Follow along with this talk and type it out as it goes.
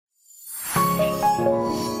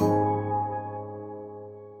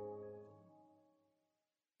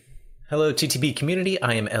Hello, TTB community.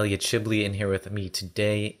 I am Elliot Shibley, and here with me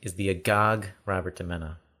today is the Agog, Robert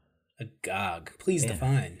Demena. Agog. Please Yeah.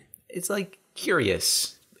 define. It's like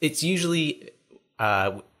curious. It's usually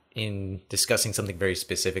in discussing something very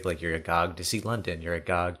specific, like you're agog to see London, you're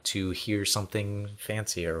agog to hear something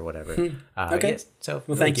fancy or whatever. Okay. Yes, so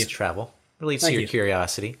Well, thank relates you. to travel, relates to Thank your you.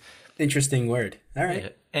 curiosity. Interesting word. All right. Yeah.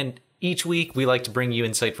 And each week, we like to bring you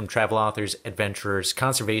insight from travel authors, adventurers,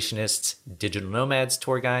 conservationists, digital nomads,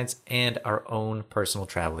 tour guides, and our own personal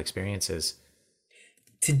travel experiences.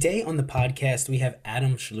 Today on the podcast, we have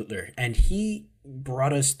Adam Schlutler, and he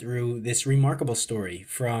brought us through this remarkable story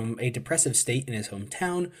from a depressive state in his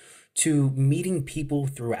hometown to meeting people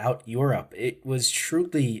throughout Europe. It was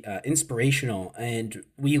truly inspirational, and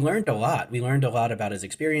we learned a lot. We learned a lot about his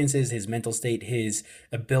experiences, his mental state, his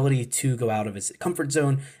ability to go out of his comfort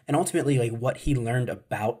zone, and ultimately, like what he learned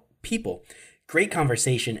about people. Great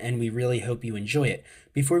conversation, and we really hope you enjoy it.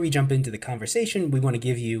 Before we jump into the conversation, we want to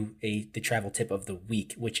give you the travel tip of the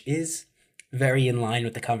week, which is very in line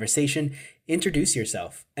with the conversation. Introduce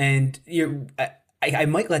yourself, and I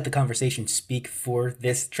might let the conversation speak for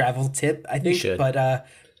this travel tip, I think, should. but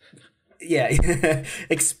yeah,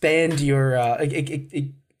 expand your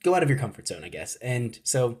go out of your comfort zone, I guess. And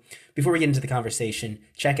so, before we get into the conversation,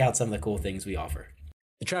 check out some of the cool things we offer.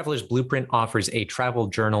 The Traveler's Blueprint offers a travel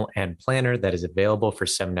journal and planner that is available for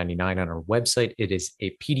 $7.99 on our website. It is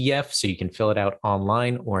a PDF, so you can fill it out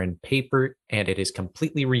online or in paper, and it is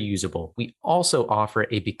completely reusable. We also offer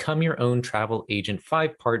a Become Your Own Travel Agent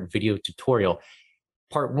 5-part video tutorial.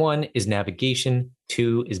 Part 1 is navigation,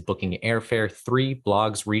 2 is booking airfare, 3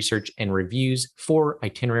 blogs, research, and reviews, 4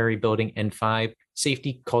 itinerary building, and 5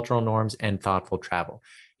 safety, cultural norms, and thoughtful travel.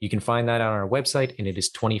 You can find that on our website, and it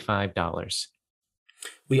is $25.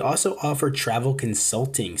 We also offer travel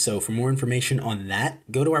consulting. So for more information on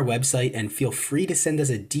that, go to our website and feel free to send us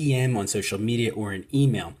a DM on social media or an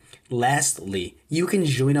email. Lastly, you can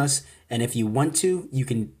join us, and if you want to, you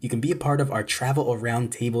can be a part of our Travel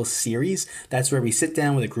Around Table series. That's where we sit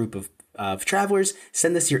down with a group of travelers,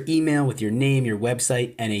 send us your email with your name, your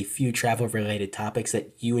website, and a few travel related topics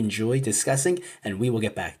that you enjoy discussing, and we will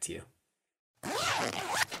get back to you.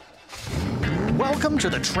 Welcome to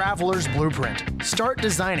the Traveler's Blueprint. Start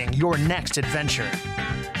designing your next adventure.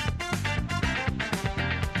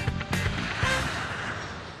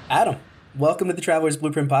 Adam, welcome to the Traveler's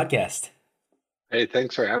Blueprint podcast. Hey,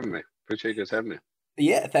 thanks for having me. Appreciate you guys having me.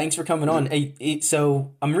 Yeah, thanks for coming on.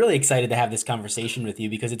 So I'm really excited to have this conversation with you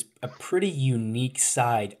because it's a pretty unique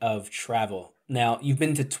side of travel. Now, you've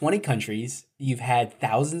been to 20 countries, you've had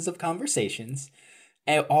thousands of conversations,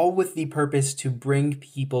 and all with the purpose to bring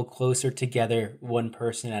people closer together, one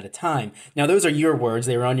person at a time. Now, those are your words.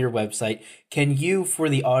 They were on your website. Can you, for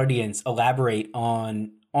the audience, elaborate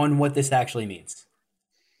on what this actually means?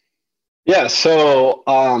 Yeah, so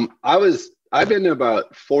I've been to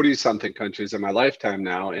about 40 something countries in my lifetime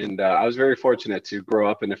now, and I was very fortunate to grow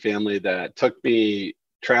up in a family that took me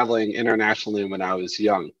traveling internationally when I was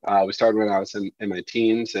young. We started when I was in my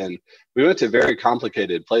teens, and we went to very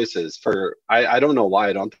complicated places. I don't know why.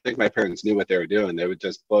 I don't think my parents knew what they were doing. They would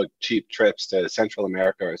just book cheap trips to Central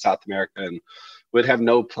America or South America and would have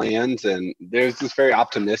no plans. And there's this very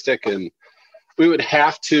optimistic, and we would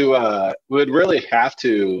really have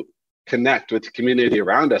to connect with the community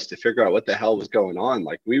around us to figure out what the hell was going on.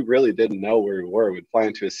 Like, we really didn't know where we were. We'd fly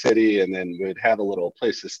into a city and then we'd have a little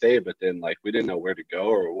place to stay, but then like we didn't know where to go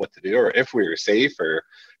or what to do or if we were safe or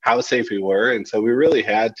how safe we were. And so we really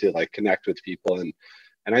had to like connect with people. And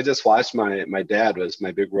I just watched my dad was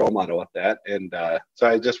my big role model with that. And so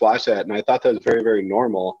I just watched that and I thought that was very, very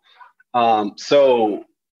normal. So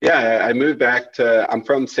yeah, I moved back I'm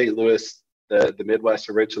from St. Louis, the Midwest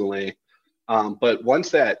originally. But once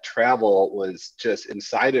that travel was just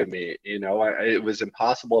inside of me, it was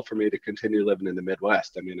impossible for me to continue living in the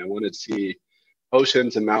Midwest. I mean, I wanted to see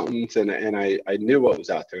oceans and mountains, and I knew what was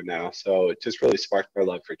out there now. So it just really sparked my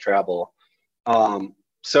love for travel.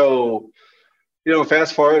 So,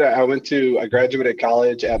 fast forward, I graduated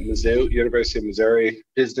college at Mizzou, University of Missouri,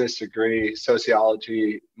 business degree,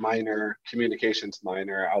 sociology minor, communications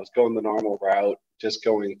minor. I was going the normal route, just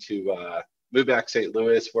going to moved back to St.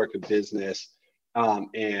 Louis, work in business.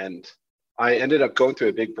 And I ended up going through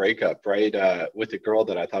a big breakup, right, with a girl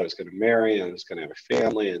that I thought I was going to marry and I was going to have a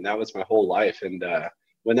family. And that was my whole life. And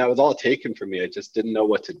when that was all taken from me, I just didn't know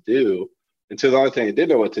what to do. And so the only thing I did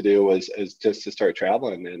know what to do was just to start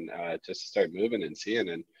traveling and just to start moving and seeing.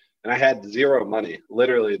 And I had zero money,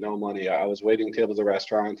 literally no money. I was waiting tables at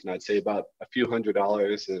restaurants and I'd save about a few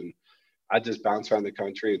 $100s and I'd just bounce around the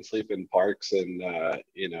country and sleep in parks and,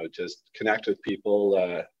 just connect with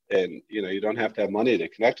people And, you know, you don't have to have money to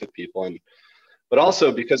connect with people. But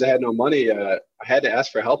also because I had no money, I had to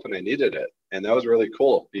ask for help when I needed it. And that was really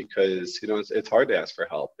cool because, you know, it's hard to ask for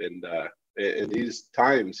help. And in these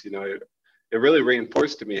times, you know, it really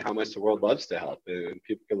reinforced to me how much the world loves to help, and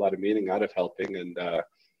people get a lot of meaning out of helping.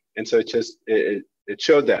 And so it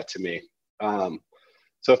showed that to me.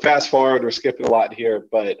 So fast forward, we're skipping a lot here,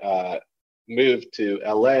 but moved to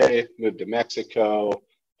LA, moved to Mexico.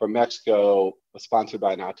 From Mexico, was sponsored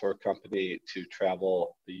by an outdoor company to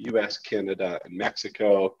travel the US, Canada, and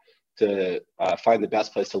Mexico to find the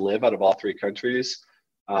best place to live out of all three countries.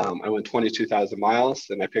 I went 22,000 miles,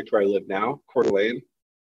 and I picked where I live now, Coeur d'Alene.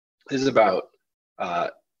 This is about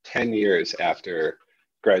 10 years after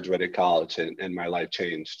graduated college, and my life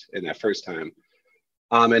changed in that first time.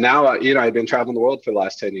 And now, you know, I've been traveling the world for the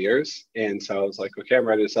last 10 years. And so I was like, okay, I'm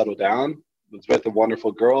ready to settle down. I was with a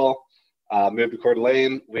wonderful girl, moved to Coeur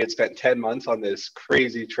d'Alene. We had spent 10 months on this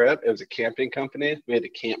crazy trip. It was a camping company. We had to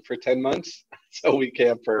camp for 10 months. So we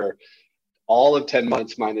camped for all of 10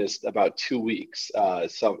 months minus about 2 weeks.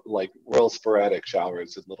 So like real sporadic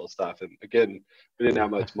showers and little stuff. And again, we didn't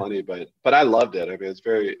have much money, but I loved it. I mean,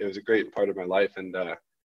 it was a great part of my life.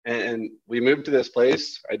 And we moved to this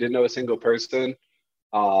place. I didn't know a single person.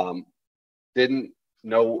 Didn't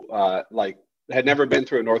know, had never been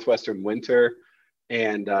through a Northwestern winter.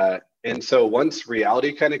 And so once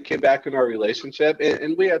reality kind of came back in our relationship,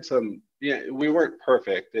 and we had some, we weren't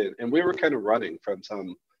perfect, and we were kind of running from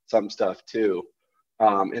some stuff too.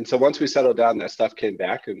 And so once we settled down, that stuff came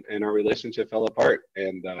back, and our relationship fell apart.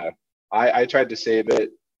 And I tried to save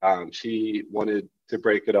it. She wanted to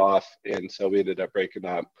break it off, and so we ended up breaking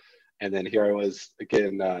up. And then here I was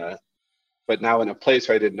again, but now in a place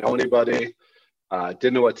where I didn't know anybody,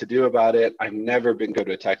 didn't know what to do about it. I've never been good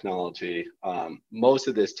with technology. Most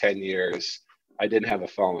of this 10 years, I didn't have a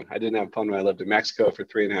phone. I didn't have a phone when I lived in Mexico for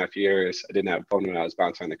 3.5 years. I didn't have a phone when I was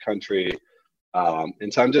bouncing around the country.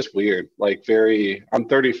 And so I'm just weird, like I'm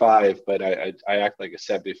 35, but I act like a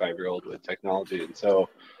 75-year-old with technology. And so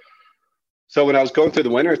when I was going through the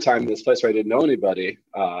winter time in this place where I didn't know anybody,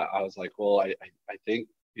 I was like, well, I think,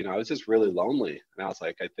 you know, I was just really lonely. And I was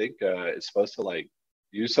like, I think it's supposed to like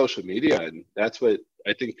use social media. And that's what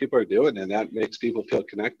I think people are doing. And that makes people feel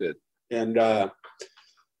connected. And I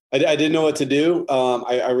didn't know what to do.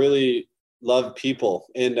 I really love people.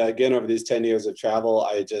 And again, over these 10 years of travel,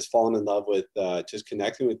 I just fallen in love with just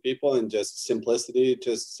connecting with people and just simplicity,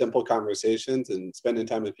 just simple conversations and spending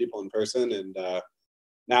time with people in person. And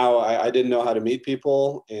now I didn't know how to meet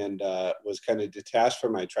people, and was kind of detached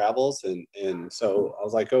from my travels. And so I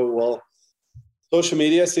was like, oh, well, social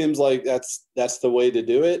media seems like that's the way to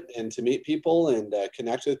do it and to meet people and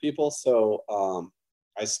connect with people. So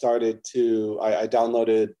I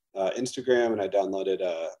downloaded Instagram, and I downloaded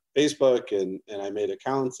Facebook, and I made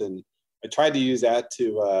accounts, and I tried to use that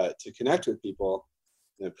to connect with people.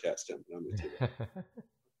 And cat's jumping on me too.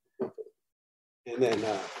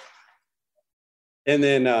 And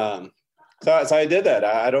then so I did that.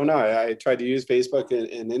 I don't know. I tried to use Facebook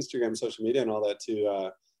and Instagram, social media, and all that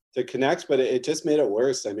to connect, but it just made it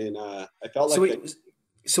worse. I mean, I felt like.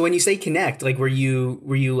 So when you say connect, like, were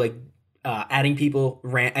you like adding people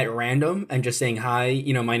at random and just saying, hi,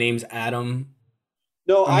 you know, my name's Adam?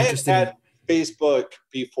 No, I had Facebook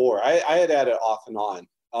before. I had it off and on.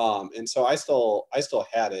 And so I still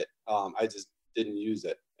had it. I just didn't use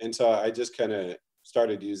it. And so I just kind of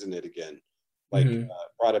started using it again, like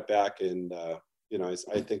brought it back. And, you know,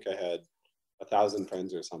 I think I had 1,000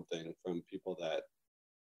 friends or something from people that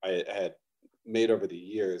I had made over the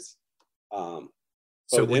years.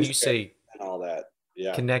 So when you say and all that,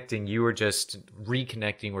 yeah, connecting, you were just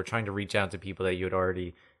reconnecting or trying to reach out to people that you had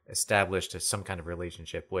already established some kind of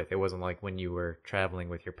relationship with. It wasn't like when you were traveling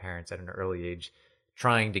with your parents at an early age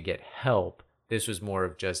trying to get help. This was more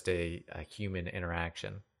of just a human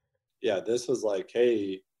interaction. Yeah, this was like,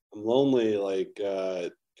 hey, I'm lonely, like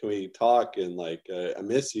can we talk, and like I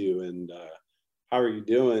miss you, and how are you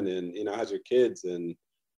doing, and you know, how's your kids, and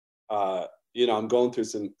you know, I'm going through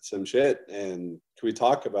some shit, and can we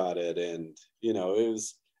talk about it? And you know, it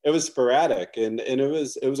was sporadic, and it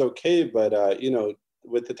was okay, but you know,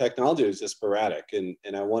 with the technology, it was just sporadic, and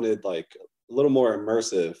I wanted like a little more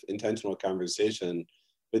immersive, intentional conversation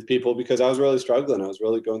with people, because I was really struggling. I was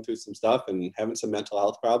really going through some stuff and having some mental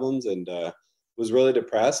health problems, and was really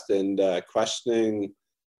depressed and questioning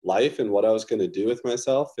life and what I was going to do with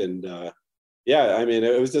myself. And yeah, I mean,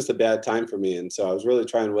 it was just a bad time for me. And so I was really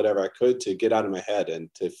trying whatever I could to get out of my head and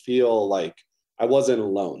to feel like I wasn't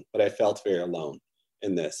alone, but I felt very alone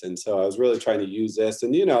in this. And so I was really trying to use this.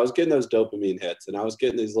 And, you know, I was getting those dopamine hits, and I was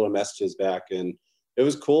getting these little messages back. And it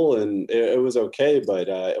was cool and it was okay, but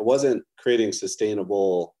it wasn't creating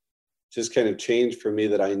sustainable, just kind of change for me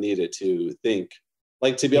that I needed to think,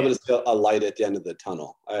 like to be able to see a light at the end of the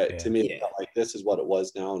tunnel. To me, it felt like this is what it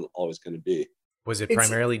was now and always going to be. Was it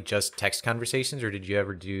primarily just text conversations, or did you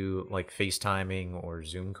ever do like FaceTiming or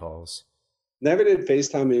Zoom calls? Never did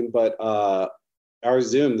FaceTiming, but our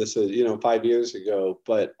Zoom, this was, 5 years ago,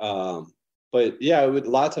 but yeah, with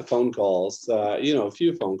lots of phone calls, a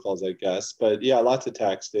few phone calls, I guess, but yeah, lots of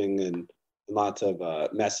texting and lots of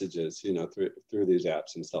messages, through these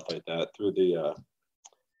apps and stuff like that, through the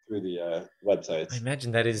websites. I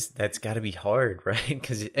imagine that's got to be hard, right?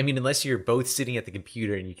 Because I mean, unless you're both sitting at the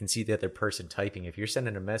computer and you can see the other person typing, if you're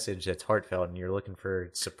sending a message that's heartfelt and you're looking for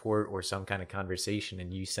support or some kind of conversation,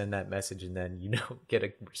 and you send that message and then you don't get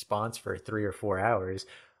a response for 3 or 4 hours,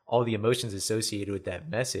 all the emotions associated with that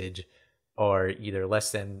message are either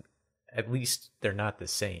less than, at least they're not the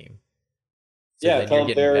same. So yeah, then you're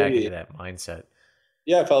getting back into that mindset.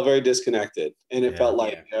 Yeah, I felt very disconnected, and it felt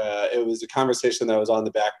like it was a conversation that was on the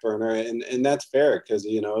back burner, and that's fair because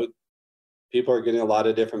people are getting a lot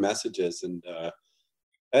of different messages, and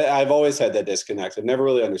I've always had that disconnect. I've never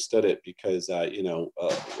really understood it because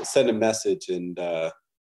send a message and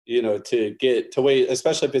to wait,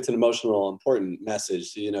 especially if it's an emotional, important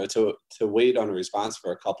message, to wait on a response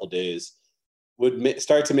for a couple days would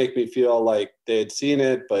start to make me feel like they had seen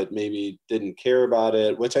it, but maybe didn't care about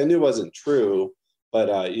it, which I knew wasn't true. But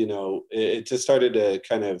it just started to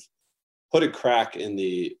kind of put a crack in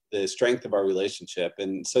the strength of our relationship.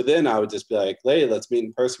 And so then I would just be like, hey, let's meet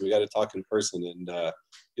in person. We got to talk in person. And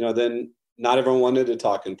then not everyone wanted to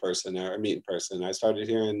talk in person or meet in person. I started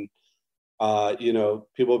hearing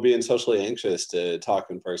people being socially anxious to talk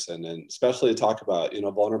in person, and especially talk about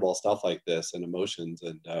vulnerable stuff like this and emotions.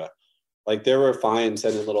 And like they were fine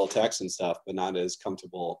sending little texts and stuff, but not as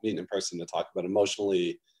comfortable meeting in person to talk about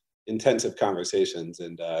emotionally intensive conversations.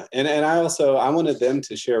 And I wanted them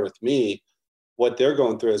to share with me what they're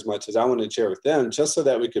going through as much as I wanted to share with them, just so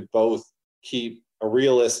that we could both keep a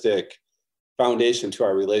realistic foundation to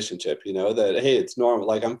our relationship, that, hey, it's normal.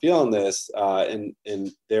 Like I'm feeling this. And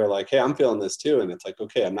they're like, hey, I'm feeling this too. And it's like,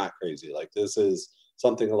 okay, I'm not crazy. Like this is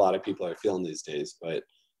something a lot of people are feeling these days, but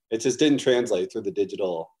it just didn't translate through the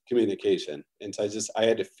digital communication. And so I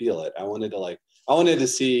had to feel it. I wanted to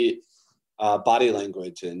see body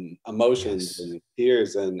language and emotions and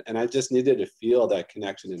tears. And I just needed to feel that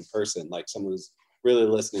connection in person, like someone was really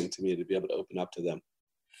listening to me to be able to open up to them.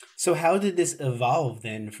 So how did this evolve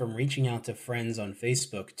then from reaching out to friends on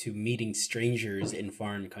Facebook to meeting strangers in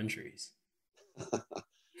foreign countries?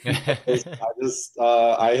 I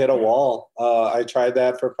hit a wall. I tried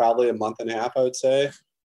that for probably a month and a half, I would say.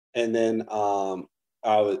 And then it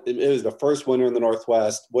was the first winter in the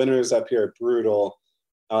Northwest. Winters up here are brutal.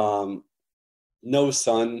 No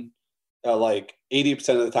sun, like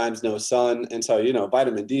 80% of the times, no sun. And so,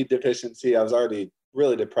 vitamin D deficiency, I was already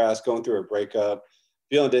really depressed, going through a breakup,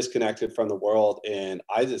 feeling disconnected from the world. And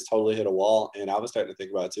I just totally hit a wall, and I was starting to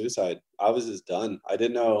think about suicide. I was just done. I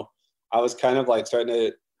didn't know. I was kind of like starting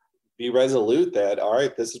to be resolute that, all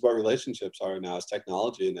right, this is what relationships are now, is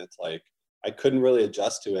technology. And it's like, I couldn't really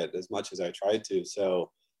adjust to it as much as I tried to. So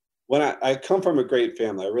when I come from a great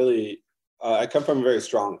family, I come from a very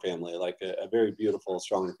strong family, like a very beautiful,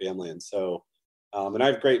 strong family. And so, and I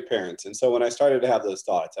have great parents. And so when I started to have those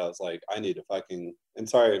thoughts, I was like, I need to fucking, and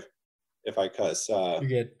sorry if I cuss. You're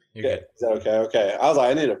good. You're good. Is that okay? Okay. I was like,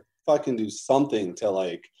 I need to fucking do something to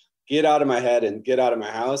like get out of my head and get out of my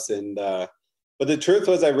house. And, but the truth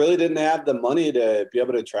was I really didn't have the money to be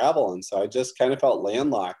able to travel. And so I just kind of felt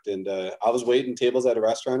landlocked, and I was waiting tables at a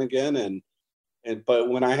restaurant again. But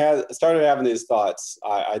when I started having these thoughts,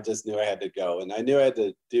 I just knew I had to go, and I knew I had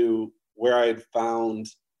to do where I had found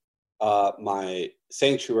my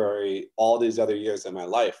sanctuary all these other years in my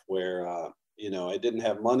life, where I didn't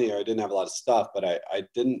have money or I didn't have a lot of stuff, but I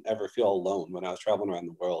didn't ever feel alone when I was traveling around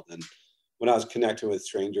the world and when I was connecting with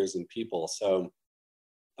strangers and people. So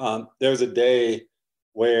there was a day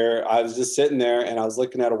where I was just sitting there and I was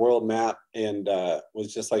looking at a world map and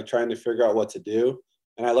was just like trying to figure out what to do.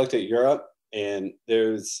 And I looked at Europe. And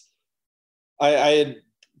I had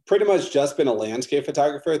pretty much just been a landscape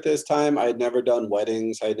photographer at this time. I had never done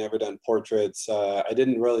weddings. I had never done portraits. I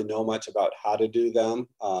didn't really know much about how to do them.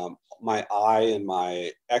 My eye and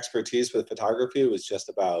my expertise with photography was just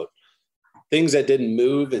about things that didn't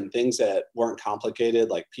move and things that weren't complicated,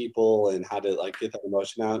 like people and how to like get that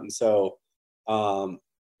emotion out. And so, I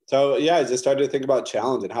just started to think about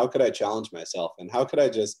challenge and how could I challenge myself and how could I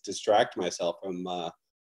just distract myself from,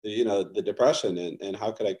 the depression and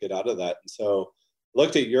how could I get out of that? And so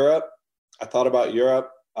looked at Europe. I thought about Europe.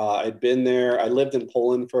 I'd been there. I lived in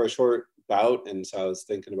Poland for a short bout, and so I was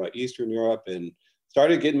thinking about Eastern Europe, and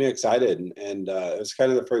started getting me excited. And it was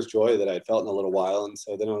kind of the first joy that I'd felt in a little while. And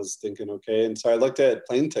so then I was thinking, okay. And so I looked at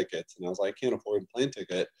plane tickets, and I was like, I can't afford a plane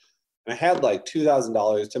ticket. And I had like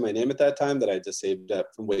 $2,000 to my name at that time that I just saved up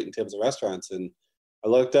from waiting tables at restaurants. And I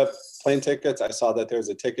looked up plane tickets. I saw that there was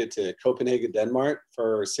a ticket to Copenhagen, Denmark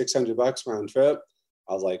for $600 round trip.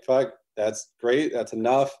 I was like, fuck, that's great. That's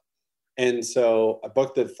enough. And so I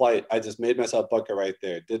booked the flight. I just made myself book it right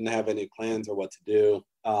there. Didn't have any plans or what to do.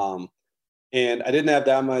 And I didn't have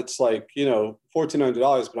that much, like,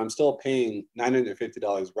 $1,400, but I'm still paying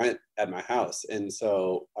 $950 rent at my house. And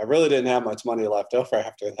so I really didn't have much money left over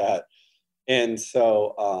after that. And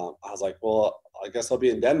so I was like, well, I guess I'll be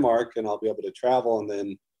in Denmark and I'll be able to travel. And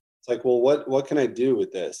then it's like, well, what can I do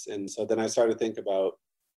with this? And so then I started to think about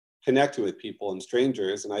connecting with people and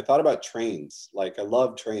strangers. And I thought about trains. Like, I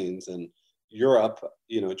love trains and Europe,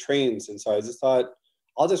 trains. And so I just thought,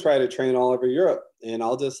 I'll just ride a train all over Europe, and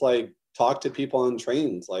I'll just like talk to people on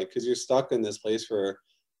trains, like, because you're stuck in this place for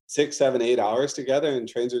 6, 7, 8 hours together, and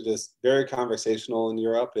trains are just very conversational in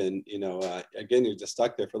Europe. And again, you're just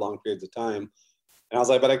stuck there for long periods of time. And I was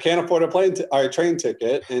like, but I can't afford a train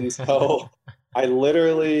ticket. And so I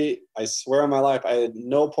swear on my life, I had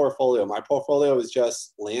no portfolio. My portfolio was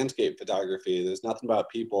just landscape photography. There's nothing about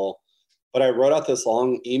people. But I wrote out this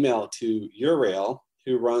long email to Eurail,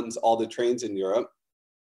 who runs all the trains in Europe,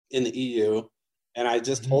 in the EU. And I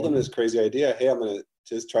just told them this crazy idea. Hey, I'm going to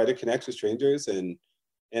just try to connect with strangers. And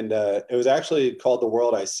it was actually called The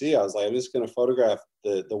World I See. I was like, I'm just going to photograph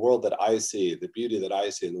the world that I see, the beauty that I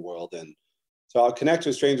see in the world. And so I'll connect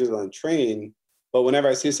with strangers on the train, but whenever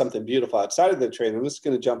I see something beautiful outside of the train, I'm just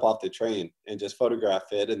going to jump off the train and just photograph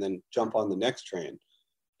it and then jump on the next train.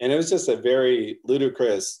 And it was just a very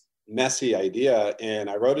ludicrous, messy idea. And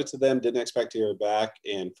I wrote it to them, didn't expect to hear back.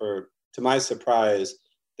 And to my surprise,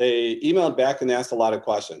 they emailed back and they asked a lot of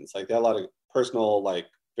questions. Like, they had a lot of personal, like,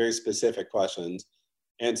 very specific questions.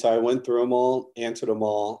 And so I went through them all, answered them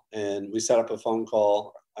all, and we set up a phone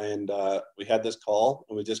call, and we had this call,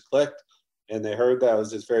 and we just clicked. And they heard that I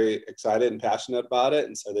was just very excited and passionate about it.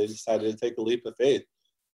 And so they decided to take a leap of faith.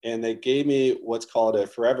 And they gave me what's called a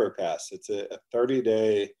Forever Pass. It's a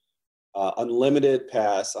 30-day unlimited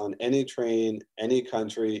pass on any train, any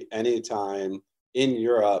country, anytime in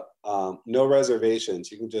Europe. No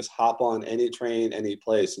reservations. You can just hop on any train, any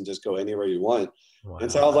place, and just go anywhere you want. Wow.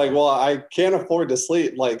 And so I was like, well, I can't afford to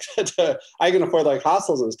sleep. Like, I can afford like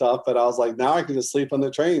hostels and stuff, but I was like, now I can just sleep on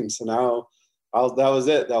the train. So now that was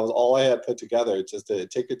it. That was all I had put together, just a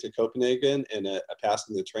ticket to Copenhagen and a pass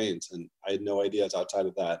on the trains. And I had no ideas outside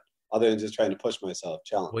of that, other than just trying to push myself,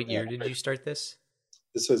 challenge. What year did you start this?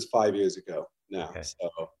 This was 5 years ago now. Okay. So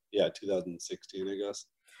yeah, 2016, I guess.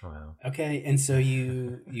 Wow. Okay. And so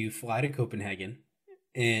you fly to Copenhagen,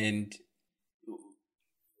 and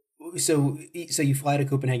so you fly to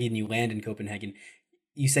Copenhagen, you land in Copenhagen.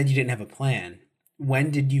 You said you didn't have a plan. When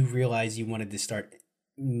did you realize you wanted to start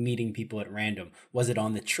meeting people at random? Was it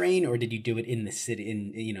on the train, or did you do it in the city,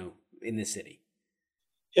 in the city?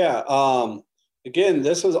 Yeah. Again,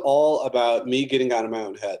 this was all about me getting out of my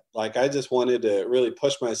own head. Like, I just wanted to really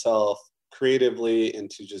push myself creatively and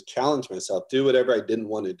to just challenge myself, do whatever I didn't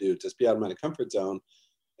want to do, just be out of my comfort zone.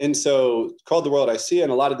 And so called The World I See,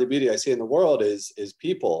 and a lot of the beauty I see in the world is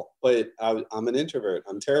people. But I'm an introvert.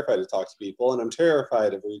 I'm terrified to talk to people, and I'm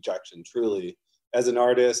terrified of rejection, truly, as an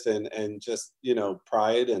artist, and just,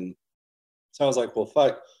 pride. And so I was like, well,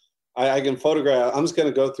 fuck, I can photograph. I'm just going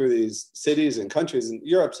to go through these cities and countries, and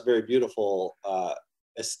Europe's a very beautiful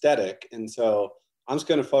aesthetic. And so I'm just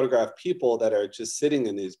going to photograph people that are just sitting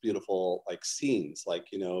in these beautiful, like, scenes, like,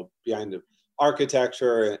 behind the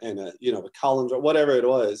architecture and the columns or whatever it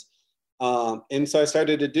was. And so I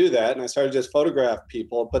started to do that, and I started to just photograph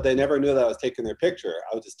people, but they never knew that I was taking their picture.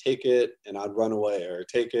 I would just take it and I'd run away, or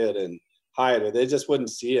take it and hide, or they just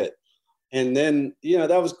wouldn't see it. And then,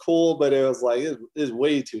 that was cool, but it was like, it is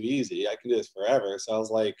way too easy. I can do this forever. So I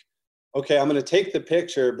was like, okay, I'm going to take the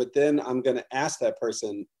picture, but then I'm going to ask that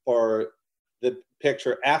person for the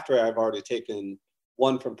picture after I've already taken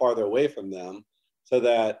one from farther away from them, so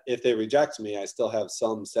that if they reject me, I still have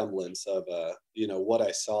some semblance of, what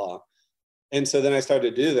I saw. And so then I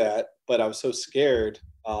started to do that, but I was so scared.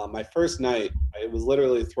 My first night, I was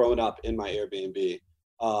literally thrown up in my Airbnb.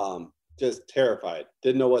 Just terrified,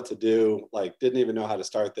 didn't know what to do, like, didn't even know how to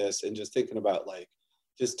start this, and just thinking about, like,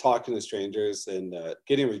 just talking to strangers and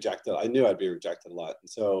getting rejected. I knew I'd be rejected a lot. And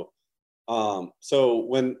so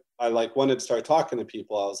when I wanted to start talking to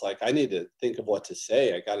people, I was like, I need to think of what to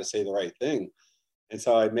say. I got to say the right thing. And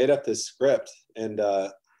so I made up this script, and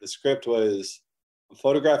the script was, I'm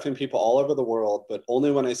photographing people all over the world, but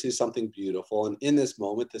only when I see something beautiful. And in this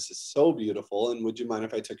moment, this is so beautiful. And would you mind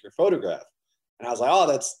if I took your photograph? And I was like, oh,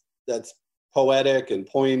 that's poetic and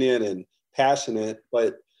poignant and passionate.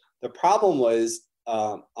 But the problem was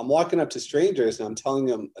I'm walking up to strangers and I'm telling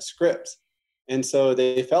them a script. And so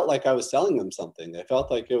they felt like I was selling them something. They felt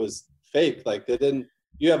like it was fake. Like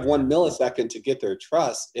you have 1 millisecond to get their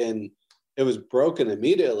trust. And it was broken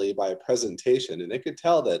immediately by a presentation. And they could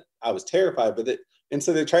tell that I was terrified, and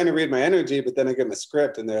so they're trying to read my energy, but then I give them a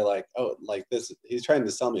script and they're like, oh, like this, he's trying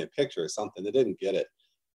to sell me a picture or something. They didn't get it.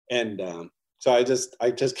 And so I just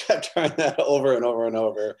kept trying that over and over and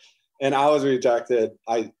over. And I was rejected.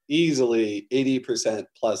 I easily 80%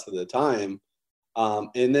 plus of the time.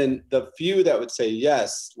 And then the few that would say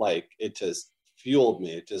yes, like it just fueled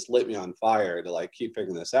me. It just lit me on fire to like keep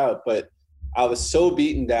figuring this out. But I was so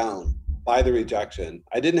beaten down by the rejection.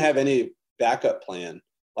 I didn't have any backup plan.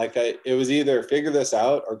 Like it was either figure this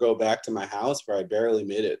out or go back to my house where I barely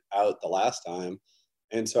made it out the last time.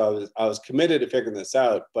 And so I was committed to figuring this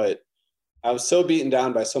out, but I was so beaten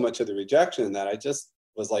down by so much of the rejection that I just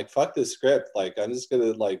was like, fuck this script. Like, I'm just going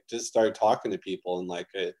to like, just start talking to people. And like,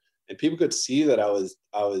 and people could see that I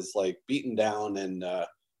was like beaten down, and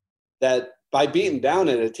that by beating down,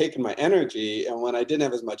 it had taken my energy. And when I didn't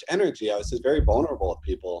have as much energy, I was just very vulnerable with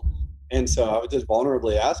people. And so I would just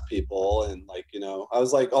vulnerably ask people, and like, you know, I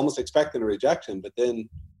was like almost expecting a rejection, but then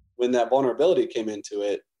when that vulnerability came into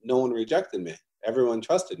it, no one rejected me. Everyone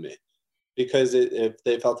trusted me because if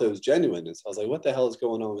they felt it was genuine. And so I was like, what the hell is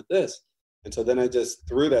going on with this? And so then I just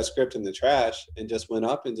threw that script in the trash and just went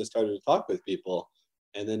up and just started to talk with people.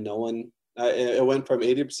 And then no one, it went from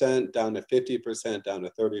 80% down to 50%, down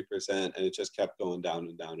to 30%. And it just kept going down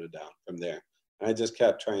and down and down from there. And I just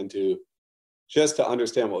kept trying to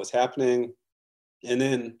understand what was happening. And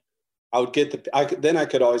then I would get I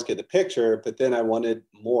could always get the picture, but then I wanted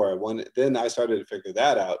more. Then I started to figure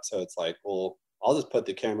that out. So it's like, well, I'll just put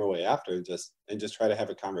the camera away after and just try to have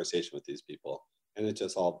a conversation with these people. And it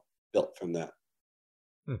just all built from that.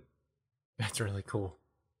 That's really cool.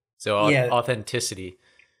 So authenticity.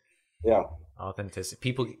 Yeah. Authenticity.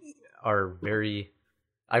 People are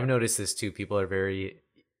I've noticed this too. People are very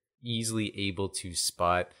easily able to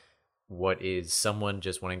spot what is someone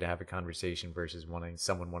just wanting to have a conversation versus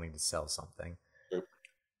someone wanting to sell something.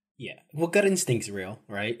 Yeah. Well, gut instinct's real,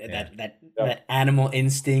 right? Yeah. That animal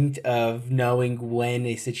instinct of knowing when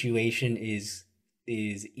a situation is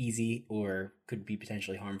easy or could be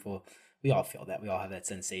potentially harmful. We all feel that. We all have that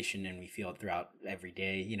sensation, and we feel it throughout every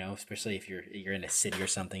day, you know, especially if you're in a city or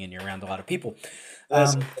something and you're around a lot of people.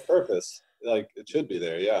 That's the purpose. Like it should be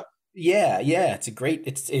there. Yeah. Yeah. It's great.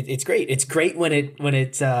 It's great when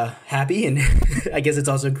it's happy, and I guess it's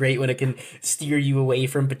also great when it can steer you away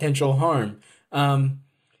from potential harm.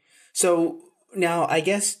 So now, I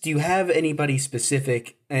guess, do you have anybody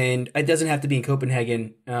specific, and it doesn't have to be in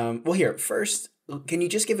Copenhagen. Well, here first, can you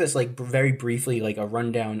just give us like very briefly like a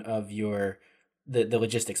rundown of the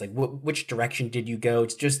logistics? Like which direction did you go?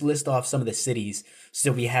 Just list off some of the cities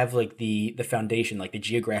so we have like the foundation, like the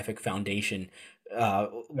geographic foundation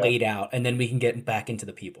laid out, and then we can get back into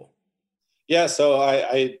the people. Yeah, so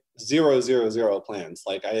I 0 plans.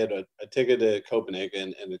 Like I had a ticket to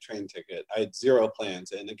Copenhagen and a train ticket. I had 0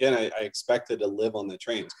 plans. And again, I expected to live on the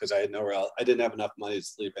trains because I had nowhere else. I didn't have enough money to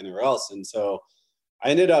sleep anywhere else. And so I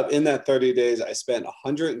ended up in that 30 days, I spent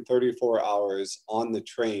 134 hours on the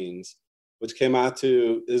trains, which came out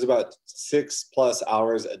to, it was about 6+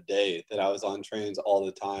 hours a day that I was on trains all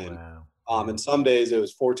the time. Wow. And some days it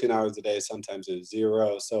was 14 hours a day. Sometimes it was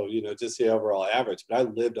 0. So, you know, just the overall average, but I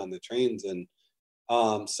lived on the trains. And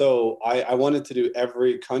so I wanted to do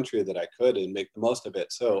every country that I could and make the most of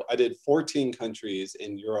it. So I did 14 countries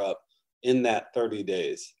in Europe in that 30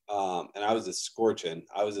 days. And I was just scorching.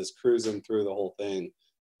 I was just cruising through the whole thing.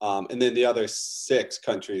 And then the other 6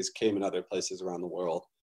 countries came in other places around the world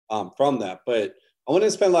from that. But I wanted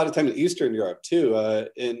to spend a lot of time in Eastern Europe too.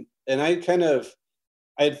 And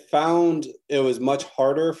I had found it was much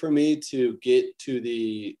harder for me to get to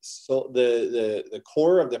the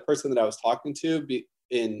core of the person that I was talking to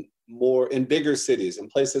in bigger cities, in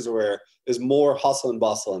places where there's more hustle and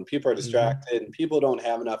bustle and people are distracted and people don't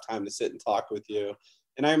have enough time to sit and talk with you.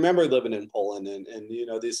 And I remember living in Poland and you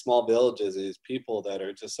know, these small villages, these people that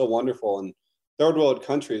are just so wonderful, in third world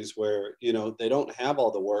countries where, you know, they don't have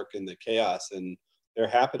all the work and the chaos, and they're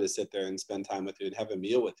happy to sit there and spend time with you and have a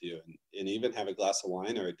meal with you and even have a glass of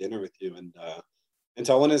wine or a dinner with you. And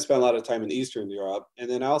so I wanted to spend a lot of time in Eastern Europe. And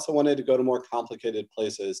then I also wanted to go to more complicated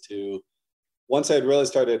places to, once I'd really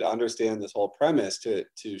started to understand this whole premise, to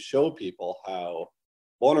show people how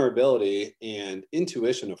vulnerability and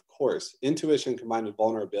intuition, of course. Intuition combined with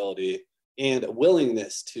vulnerability and a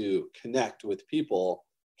willingness to connect with people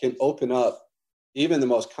can open up even the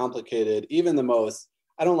most complicated, even the most,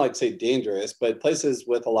 I don't like to say dangerous, but places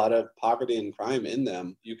with a lot of poverty and crime in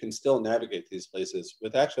them. You can still navigate these places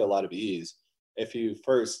with actually a lot of ease if you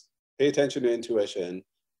first pay attention to intuition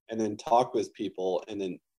and then talk with people, and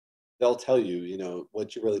then they'll tell you, you know,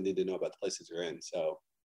 what you really need to know about the places you're in. So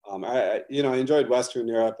I enjoyed Western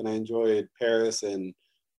Europe, and I enjoyed Paris and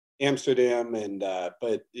Amsterdam, and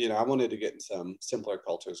but you know, I wanted to get in some simpler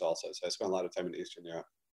cultures also. So I spent a lot of time in Eastern Europe.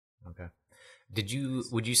 Okay.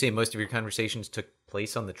 Would you say most of your conversations took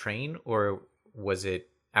place on the train, or was it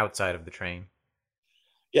outside of the train?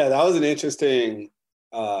 Yeah, that was an interesting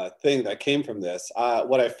thing that came from this.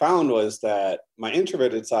 What I found was that my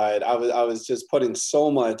introverted side, I was just putting so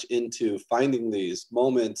much into finding these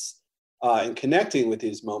moments and connecting with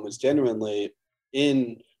these moments genuinely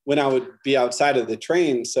in when I would be outside of the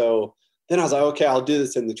train. So then I was like, okay, I'll do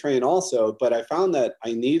this in the train also. But I found that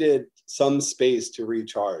I needed some space to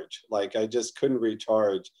recharge. Like I just couldn't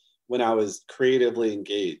recharge when I was creatively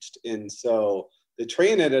engaged. And so the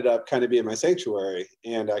train ended up kind of being my sanctuary.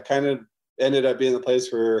 And I kind of ended up being the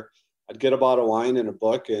place where I'd get a bottle of wine and a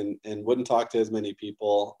book and wouldn't talk to as many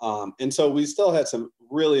people. And so we still had some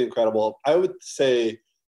really incredible, I would say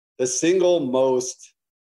the single most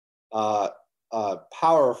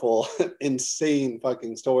powerful, insane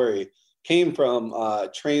fucking story came from a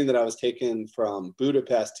train that I was taking from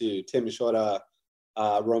Budapest to Timișoara,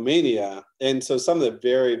 Romania. And so some of the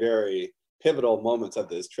very, very pivotal moments of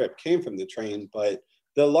this trip came from the train, but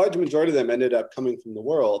the large majority of them ended up coming from the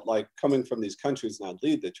world, like coming from these countries, and I'd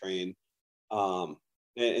lead the train. And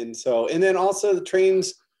then also the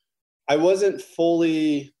trains, I wasn't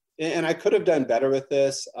fully, and I could have done better with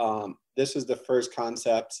this. This was the first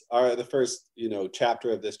concept or the first,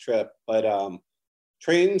 chapter of this trip, but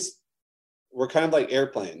trains were kind of like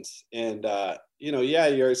airplanes. And,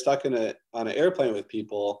 you're stuck on an airplane with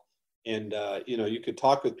people, and, you could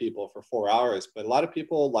talk with people for 4 hours, but a lot of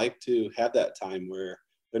people like to have that time where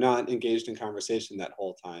they're not engaged in conversation that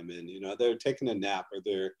whole time. And, they're taking a nap, or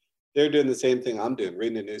they're doing the same thing I'm doing,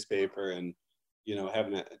 reading a newspaper and,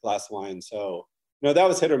 having a glass of wine. So, that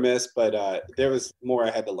was hit or miss, but there was more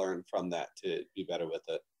I had to learn from that to be better with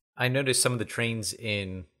it. I noticed some of the trains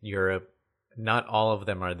in Europe, not all of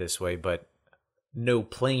them are this way, but no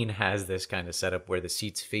plane has this kind of setup where the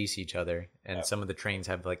seats face each other. And Yeah. some of the trains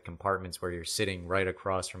have like compartments where you're sitting right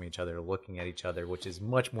across from each other, looking at each other, which is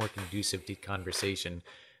much more conducive to conversation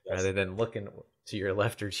Yes. rather than looking to your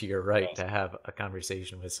left or to your right Yes. to have a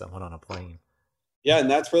conversation with someone on a plane. Yeah,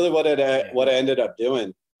 and that's really what I ended up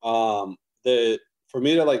doing. For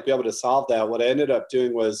me to be able to solve that, what I ended up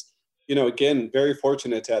doing was, again, very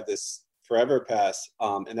fortunate to have this Forever Pass,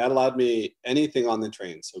 and that allowed me anything on the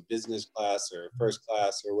train, so business class or first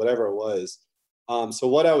class or whatever it was. So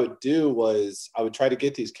what I would do was I would try to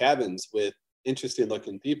get these cabins with interesting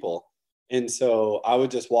looking people, and so I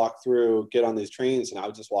would just get on these trains, and I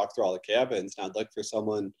would just walk through all the cabins, and I'd look for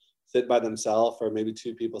someone sitting by themselves, or maybe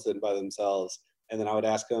two people sitting by themselves. And then I would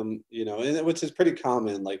ask them, which is pretty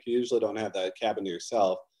common. Like you usually don't have that cabin to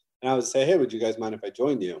yourself. And I would say, hey, would you guys mind if I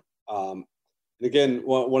joined you? And again,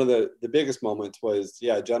 one of the biggest moments was,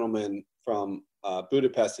 a gentleman from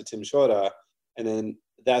Budapest to Timișoara. And then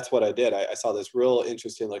that's what I did. I saw this real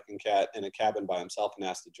interesting looking cat in a cabin by himself and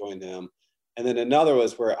asked to join him. And then another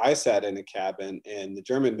was where I sat in a cabin, and the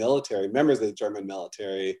German military, members of the German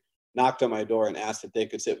military, knocked on my door and asked if they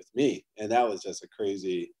could sit with me. And that was just a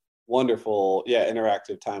crazy, wonderful,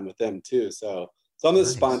 interactive time with them too. So some of it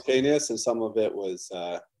spontaneous, and some of it was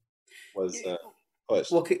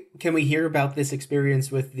pushed. Well, can we hear about this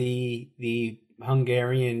experience with the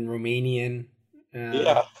Hungarian, Romanian?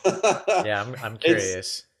 Yeah, I'm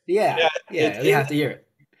curious. We have to hear it.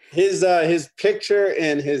 His picture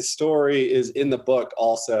and his story is in the book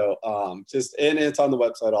also, and it's on the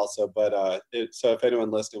website also. But so if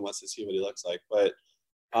anyone listening wants to see what he looks like, but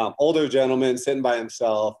older gentleman sitting by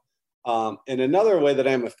himself. And another way that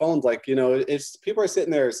I am with phones, it's people are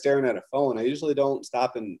sitting there staring at a phone, I usually don't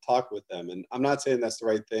stop and talk with them. And I'm not saying that's the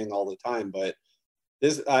right thing all the time, but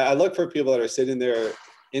I look for people that are sitting there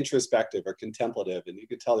introspective or contemplative, and you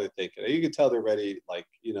can tell they're thinking, or you can tell they're ready,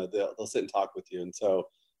 they'll sit and talk with you. And so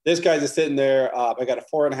this guy's just sitting there. I got a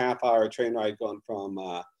 4.5 hour train ride going from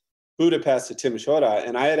Budapest to Timișoara.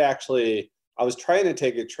 And I was trying to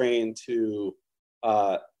take a train to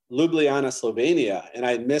Ljubljana, Slovenia, and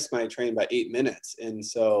I had missed my train by 8 minutes. And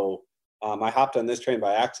so I hopped on this train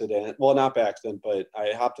by accident. Well, not by accident, but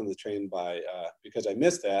I hopped on the train because I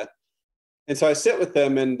missed that. And so I sit with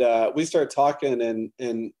him, and we start talking,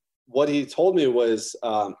 and what he told me was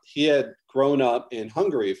he had grown up in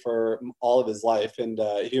Hungary for all of his life. And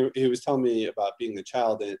he was telling me about being a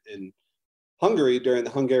child in Hungary during the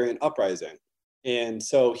Hungarian uprising. And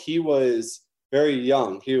so he was very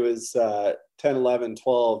young. He was 10, 11,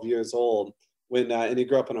 12 years old when, and he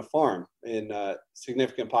grew up on a farm in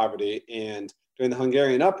significant poverty. And during the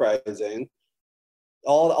Hungarian uprising,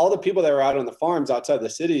 all the people that were out on the farms outside the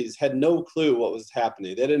cities had no clue what was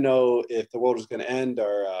happening. They didn't know if the world was going to end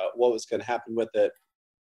or what was going to happen with it.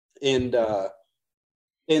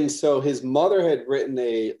 And so his mother had written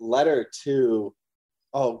a letter to,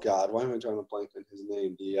 oh God, why am I drawing a blank on his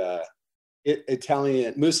name? The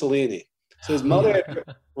Italian Mussolini. So his mother had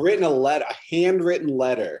written a handwritten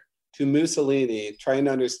letter to Mussolini, trying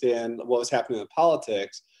to understand what was happening in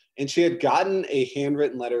politics. And she had gotten a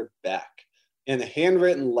handwritten letter back. And the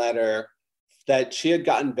handwritten letter that she had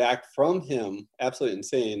gotten back from him, absolutely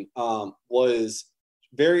insane, was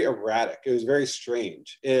very erratic. It was very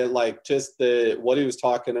strange. Like just what he was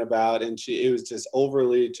talking about, and it was just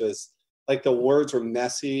overly just like the words were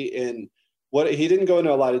messy. And he didn't go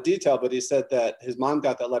into a lot of detail, but he said that his mom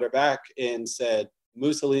got that letter back and said,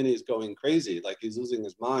 Mussolini is going crazy, like he's losing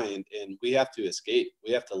his mind, and we have to escape.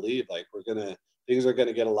 We have to leave. Like things are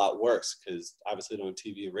gonna get a lot worse, because obviously don't have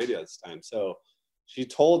TV and radio at this time. So she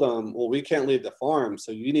told him, well, we can't leave the farm,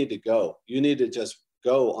 so you need to go. You need to just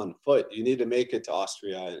go on foot. You need to make it to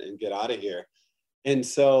Austria and get out of here. And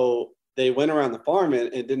so they went around the farm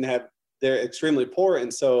and they're extremely poor.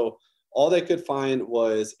 And so all they could find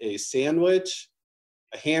was a sandwich,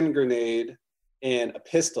 a hand grenade, and a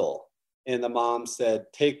pistol. And the mom said,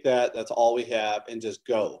 take that, that's all we have, and just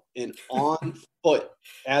go. And on foot,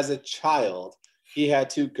 as a child, he had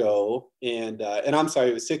to go and I'm sorry,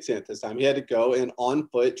 he was 16 at this time. He had to go and on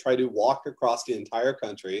foot try to walk across the entire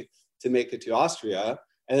country to make it to Austria,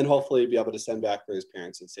 and then hopefully be able to send back for his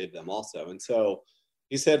parents and save them also. And so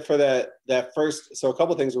he said for that first, so a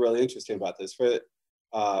couple of things were really interesting about this. For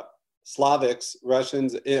Slavics,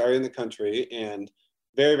 Russians are in the country, and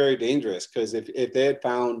very, very dangerous, because if they had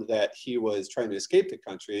found that he was trying to escape the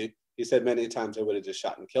country, he said many times they would have just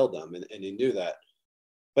shot and killed them, and he knew that.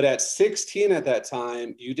 But at 16 at that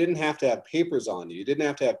time, you didn't have to have papers on you. You didn't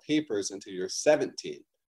have to have papers until you're 17.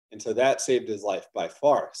 And so that saved his life by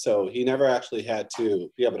far. So he never actually had to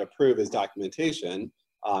be able to prove his documentation.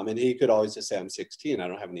 And he could always just say, I'm 16, I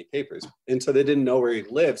don't have any papers. And so they didn't know where he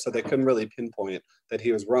lived, so they couldn't really pinpoint that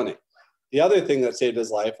he was running. The other thing that saved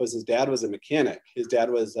his life was his dad was a mechanic. His dad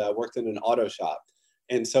worked in an auto shop.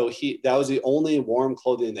 And so that was the only warm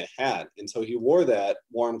clothing they had. And so he wore that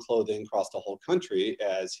warm clothing across the whole country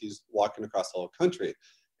as he's walking across the whole country.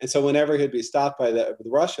 And so whenever he'd be stopped by the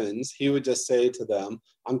Russians, he would just say to them,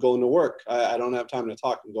 I'm going to work. I don't have time to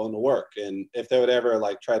talk. I'm going to work. And if they would ever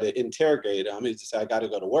try to interrogate him, he'd just say, I got to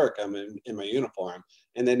go to work. I'm in my uniform.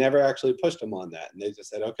 And they never actually pushed him on that. And they just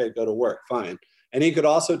said, okay, go to work, fine. And he could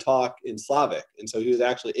also talk in Slavic. And so he was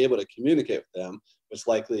actually able to communicate with them, which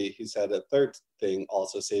likely, he said, a third thing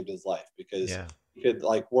also saved his life, because he could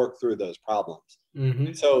work through those problems. Mm-hmm.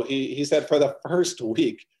 And so he said for the first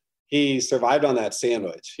week, he survived on that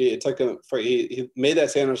sandwich. He made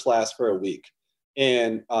that sandwich last for a week.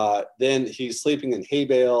 And then he's sleeping in hay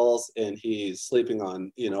bales, and he's sleeping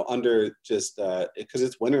on, under just, because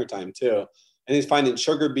it's wintertime too. And he's finding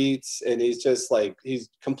sugar beets, and he's just he's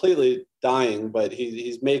completely dying, but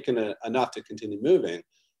he's making enough to continue moving.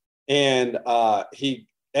 And he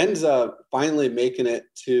ends up finally making it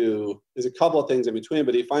to, there's a couple of things in between,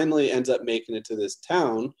 but he finally ends up making it to this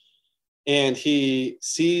town. And he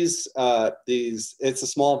sees it's a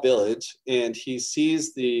small village, and he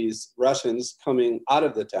sees these Russians coming out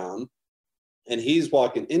of the town, and he's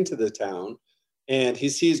walking into the town, and he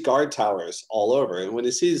sees guard towers all over. And when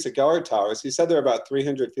he sees the guard towers, he said they're about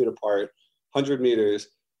 300 feet apart, 100 meters.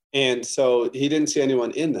 And so he didn't see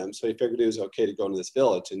anyone in them. So he figured it was okay to go into this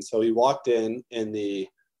village. And so he walked in, and the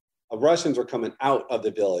Russians were coming out of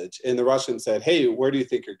the village. And the Russians said, hey, where do you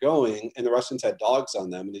think you're going? And the Russians had dogs on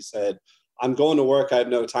them. And he said, I'm going to work. I have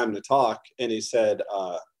no time to talk. And he said,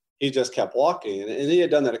 he just kept walking. And he had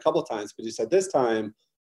done that a couple of times, but he said this time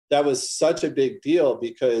that was such a big deal,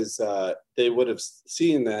 because they would have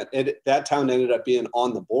seen that. And that town ended up being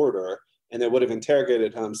on the border, and they would have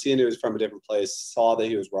interrogated him, seen he was from a different place, saw that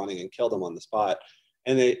he was running, and killed him on the spot.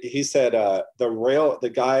 And he said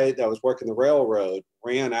the guy that was working the railroad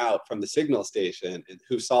ran out from the signal station, and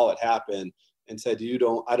who saw it happen, and said,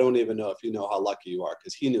 I don't even know if you know how lucky you are,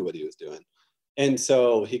 because he knew what he was doing. And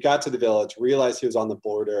so he got to the village, realized he was on the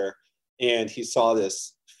border, and he saw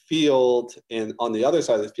this field, and on the other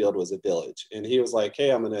side of the field was a village. And he was like,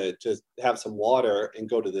 hey, I'm going to just have some water and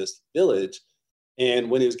go to this village.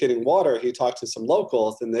 And when he was getting water, he talked to some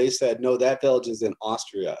locals, and they said, no, that village is in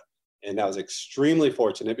Austria. And that was extremely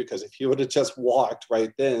fortunate, because if he would have just walked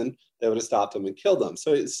right then, they would have stopped him and killed him.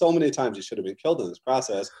 So many times he should have been killed in this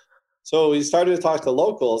process. So he started to talk to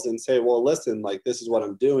locals and say, well, listen, like, this is what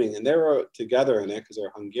I'm doing. And they were together in it because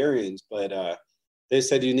they're Hungarians. But they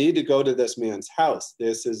said, you need to go to this man's house.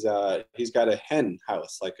 This is, he's got a hen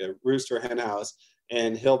house, like a rooster hen house.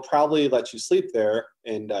 And he'll probably let you sleep there.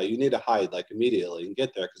 And you need to hide like immediately and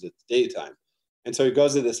get there because it's daytime. And so he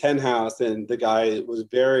goes to this hen house, and the guy was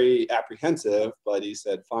very apprehensive, but he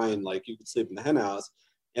said, fine, like, you can sleep in the hen house,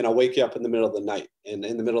 and I'll wake you up in the middle of the night. And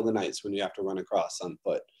in the middle of the night is when you have to run across on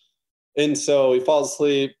foot. And so he falls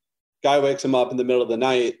asleep, guy wakes him up in the middle of the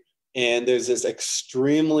night, and there's this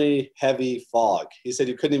extremely heavy fog. He said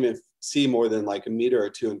you couldn't even see more than like a meter or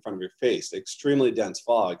two in front of your face, extremely dense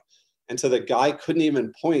fog. And so the guy couldn't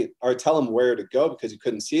even point or tell him where to go because he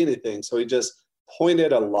couldn't see anything. So he just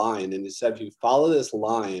pointed a line, and he said, if you follow this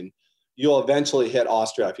line, you'll eventually hit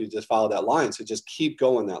Austria if you just follow that line. So just keep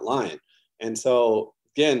going that line. And so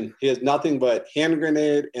again, he has nothing but hand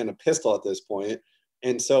grenade and a pistol at this point.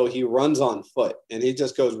 And so he runs on foot, and he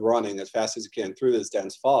just goes running as fast as he can through this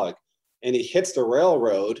dense fog. And he hits the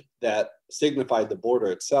railroad that signified the border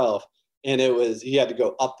itself. And he had to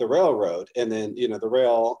go up the railroad, and then, the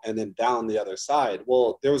rail, and then down the other side.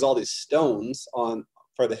 Well, there was all these stones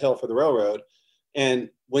for the hill for the railroad. And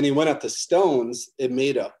when he went up the stones, it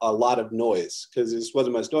made a lot of noise because there just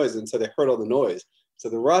wasn't much noise. And so they heard all the noise. So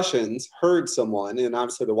the Russians heard someone, and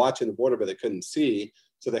obviously they're watching the border, but they couldn't see.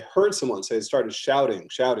 So they heard someone. So they started shouting,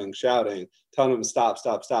 telling him to stop,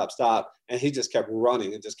 stop, stop, stop. And he just kept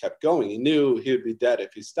running and just kept going. He knew he would be dead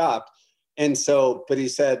if he stopped. And so, but he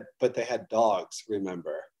said, but they had dogs,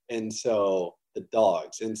 remember? And so the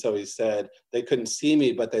dogs. And so he said, they couldn't see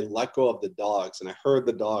me, but they let go of the dogs. And I heard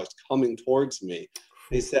the dogs coming towards me.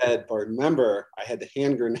 He said, but remember, I had the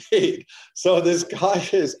hand grenade. So this guy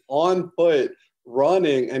is on foot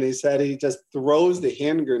running. And he said, he just throws the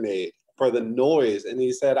hand grenade for the noise. And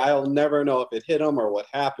he said, I'll never know if it hit him or what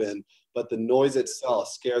happened, but the noise itself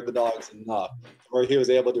scared the dogs enough where he was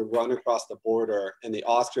able to run across the border, and the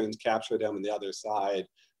Austrians captured him on the other side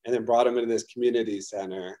and then brought him into this community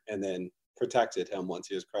center and then protected him once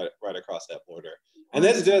he was right across that border. And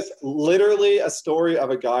this is just literally a story of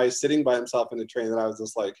a guy sitting by himself in a train that I was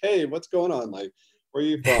just like, hey, what's going on? Like, where are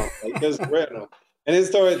you from? Like, just random. And his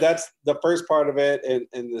story, that's the first part of it.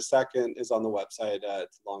 And the second is on the website.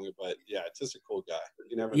 It's longer, but yeah, it's just a cool guy.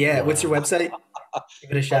 You never know. What's your website?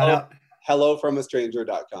 Give it a shout out.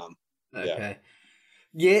 Hellofromastranger.com. Okay.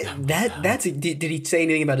 Yeah, did he say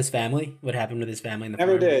anything about his family? What happened with his family in the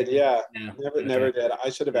Never farm? did, yeah. No. Never did. I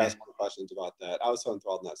should have asked more questions about that. I was so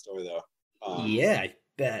enthralled in that story, though. Yeah, I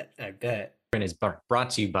bet. Is brought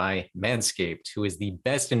to you by Manscaped, who is the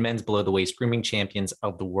best in men's below the waist grooming champions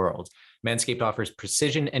of the world. Manscaped offers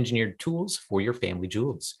precision engineered tools for your family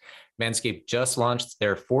jewels. Manscaped just launched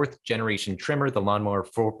their 4th generation trimmer, the Lawnmower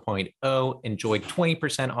 4.0. Enjoy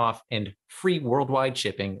 20% off and free worldwide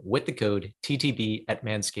shipping with the code TTB at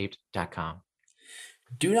manscaped.com.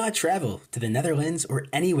 Do not travel to the Netherlands or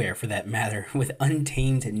anywhere for that matter with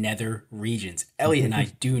untamed nether regions. Elliot and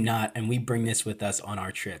I do not, and we bring this with us on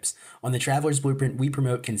our trips. On the Traveler's Blueprint, we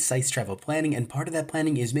promote concise travel planning, and part of that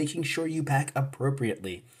planning is making sure you pack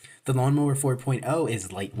appropriately. The Lawnmower 4.0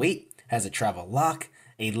 is lightweight, has a travel lock,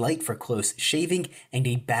 a light for close shaving, and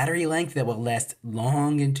a battery length that will last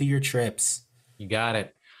long into your trips. You got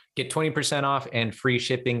it. Get 20% off and free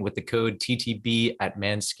shipping with the code TTB at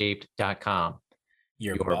manscaped.com.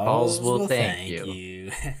 Your balls will thank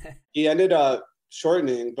you. He ended up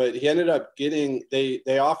shortening, but he ended up getting, they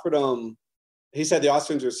offered him, he said the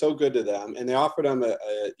Austrians were so good to them, and they offered him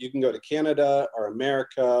you can go to Canada or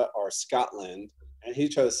America or Scotland, and he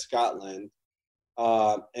chose Scotland.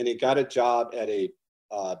 And he got a job at a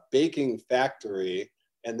baking factory,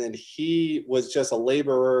 and then he was just a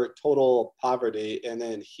laborer, total poverty, and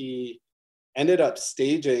then he ended up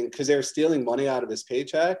staging, because they were stealing money out of his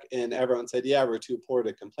paycheck, and everyone said, yeah, we're too poor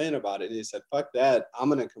to complain about it. And he said, fuck that, I'm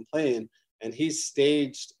going to complain. And he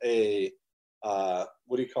staged a,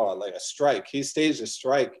 what do you call it, like a strike. He staged a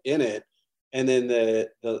strike in it. And then the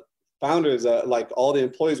founders, like all the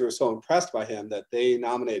employees were so impressed by him that they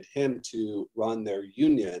nominated him to run their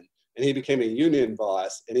union. And he became a union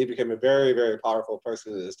boss, and he became a very, very powerful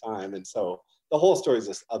person at his time. And so the whole story is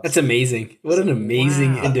just That's amazing. What an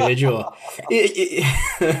amazing individual.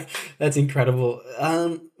 That's incredible.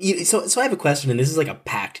 So I have a question, and this is like a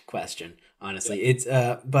packed question, honestly. It's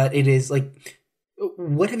but it is like,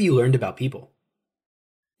 What have you learned about people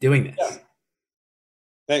doing this? Yeah.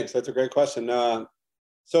 Thanks. That's a great question.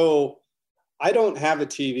 So I don't have a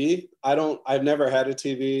TV. I've never had a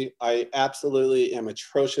TV. I absolutely am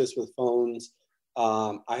atrocious with phones.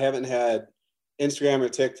 I haven't had Instagram or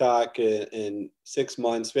TikTok in 6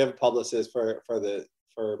 months. We have a publicist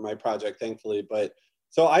for my project, thankfully. But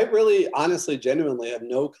so I really, honestly, genuinely have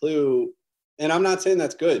no clue. And I'm not saying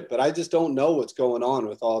that's good, but I just don't know what's going on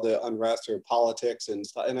with all the unrest or politics and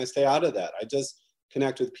stuff. And I stay out of that. I just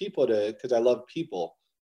connect with people because I love people.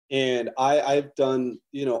 And I've done,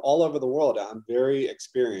 all over the world. I'm very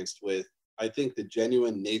experienced with, I think, the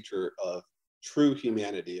genuine nature of true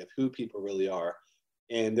humanity, of who people really are.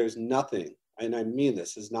 And there's nothing, and I mean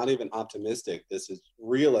this is not even optimistic, this is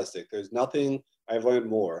realistic. There's nothing I've learned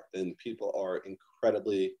more than people are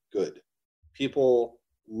incredibly good. People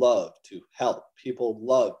love to help. People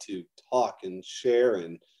love to talk and share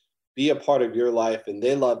and be a part of your life. And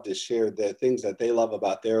they love to share the things that they love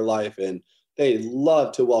about their life. And they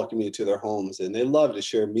love to welcome you to their homes, and they love to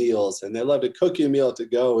share meals, and they love to cook you a meal to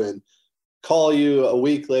go and call you a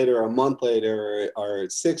week later, a month later, or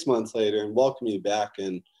 6 months later and welcome you back.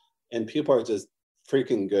 And people are just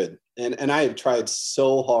freaking good. And I have tried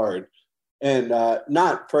so hard, and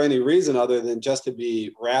not for any reason other than just to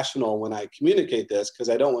be rational when I communicate this, because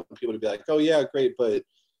I don't want people to be like, oh yeah, great. But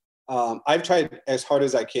I've tried as hard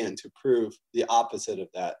as I can to prove the opposite of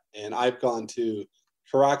that. And I've gone to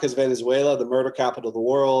Caracas, Venezuela, the murder capital of the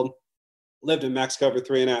world, lived in Mexico for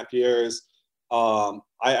 3.5 years.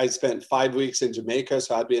 I spent 5 weeks in Jamaica,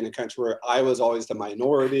 so I'd be in a country where I was always the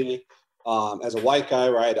minority. As a white guy,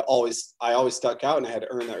 where I always stuck out and I had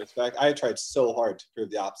to earn that respect. I tried so hard to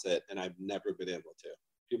prove the opposite, and I've never been able to.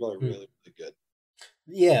 People are really, really good.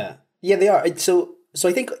 Yeah, they are. So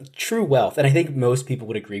I think true wealth, and I think most people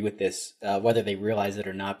would agree with this, whether they realize it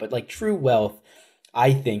or not. But like true wealth,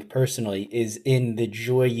 I think personally, is in the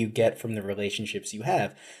joy you get from the relationships you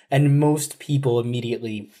have. And most people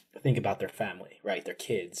immediately think about their family, right? Their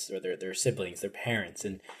kids or their siblings, their parents.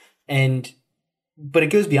 But it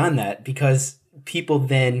goes beyond that, because people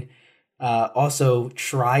then also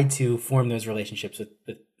try to form those relationships with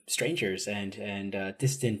strangers and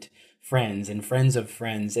distant friends and friends of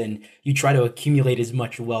friends. And you try to accumulate as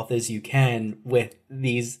much wealth as you can with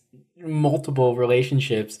these multiple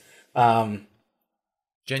relationships.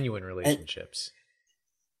 Genuine relationships.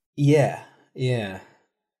 Yeah.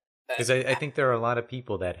 Because I think there are a lot of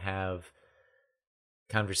people that have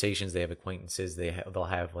conversations, they have acquaintances, they'll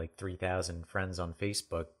have like 3,000 friends on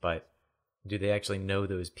Facebook, but do they actually know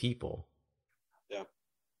those people?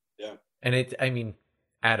 Yeah. And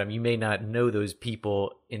Adam, you may not know those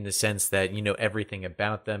people in the sense that you know everything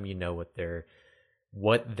about them, you know what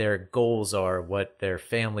their goals are, what their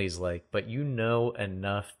family's like, but you know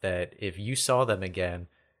enough that if you saw them again,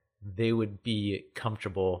 they would be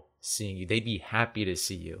comfortable seeing you. They'd be happy to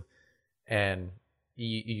see you. And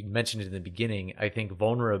you mentioned it in the beginning, I think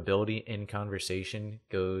vulnerability in conversation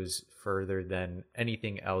goes further than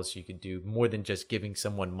anything else you could do, more than just giving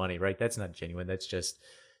someone money, right? That's not genuine. That's just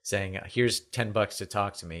saying, here's $10 to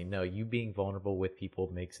talk to me. No, you being vulnerable with people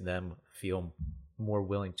makes them feel more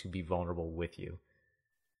willing to be vulnerable with you.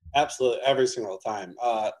 Absolutely, every single time.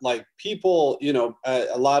 Like people,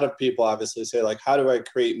 a lot of people obviously say, like, how do I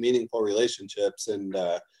create meaningful relationships, and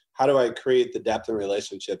how do I create the depth in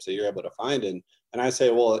relationships that you're able to find? And I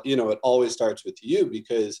say, well, it always starts with you,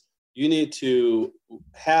 because you need to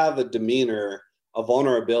have a demeanor, a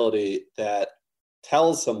vulnerability that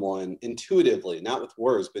tells someone intuitively, not with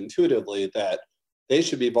words, but intuitively, that they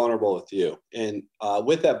should be vulnerable with you. And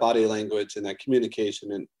with that body language and that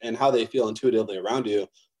communication and how they feel intuitively around you,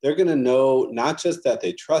 they're going to know not just that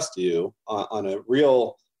they trust you on a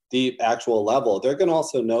real deep actual level, they're going to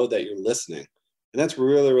also know that you're listening. And that's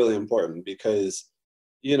really, really important, because,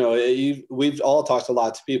 we've all talked a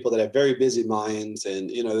lot to people that have very busy minds, and,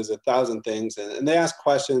 there's 1,000 things, and they ask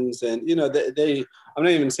questions, and, I'm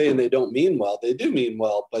not even saying they don't mean well. They do mean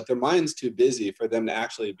well, but their mind's too busy for them to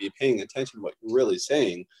actually be paying attention to what you're really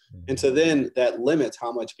saying. And so then that limits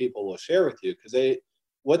how much people will share with you, because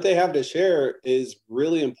what they have to share is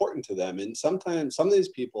really important to them. And sometimes some of these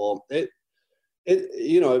people, it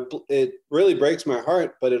really breaks my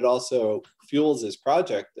heart, but it also fuels this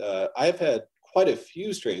project. I've had quite a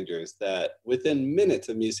few strangers that within minutes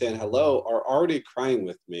of me saying hello are already crying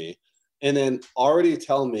with me, and then already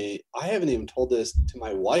tell me, I haven't even told this to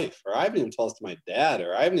my wife, or I haven't even told this to my dad,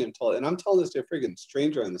 or I haven't even told, and I'm telling this to a freaking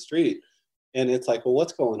stranger on the street. And it's like, well,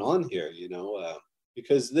 what's going on here?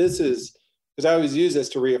 Because I always use this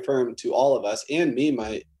to reaffirm to all of us, and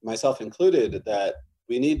me, myself included, that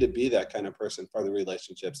we need to be that kind of person for the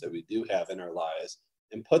relationships that we do have in our lives,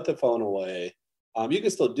 and put the phone away. You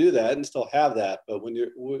can still do that and still have that, but when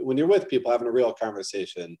you're with people having a real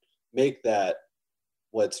conversation, make that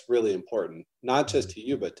what's really important, not just to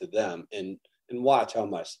you, but to them, and watch how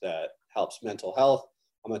much that helps mental health,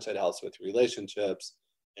 how much that helps with relationships,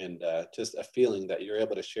 and just a feeling that you're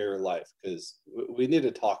able to share your life, because we need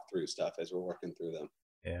to talk through stuff as we're working through them.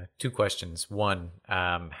 Yeah. Two questions. One,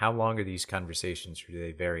 how long are these conversations, or do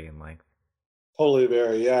they vary in length? Totally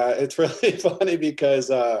vary. Yeah, it's really funny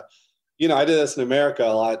because I do this in America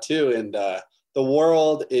a lot too, and the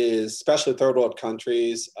world is, especially third world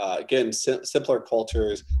countries, again, simpler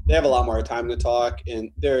cultures. They have a lot more time to talk,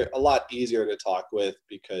 and they're a lot easier to talk with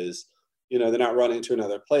because they're not running to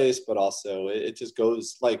another place, but also it just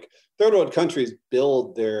goes like third world countries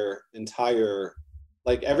build their entire,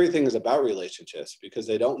 like everything is about relationships because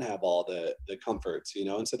they don't have all the comforts,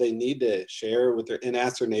 and so they need to share with and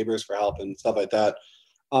ask their neighbors for help and stuff like that.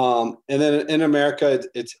 And then in America,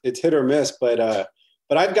 it's hit or miss, but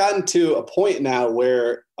I've gotten to a point now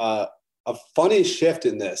where a funny shift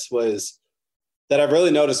in this was that I've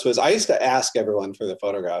really noticed was I used to ask everyone for the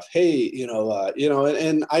photograph. Hey,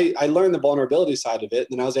 and I learned the vulnerability side of it,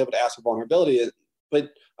 and then I was able to ask for vulnerability. But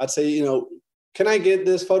I'd say, can I get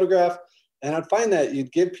this photograph? And I'd find that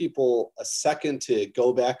you'd give people a second to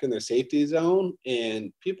go back in their safety zone,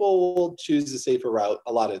 and people will choose the safer route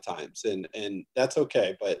a lot of times, and that's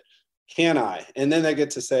okay. But can I? And then they get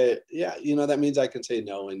to say, yeah, that means I can say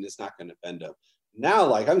no, and it's not going to offend them. Now,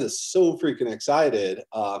 like, I'm just so freaking excited,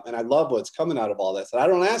 and I love what's coming out of all this. And I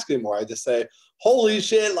don't ask anymore. I just say, holy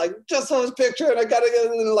shit, like, just saw this picture, and I got to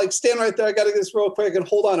get, like, stand right there. I got to get this real quick, and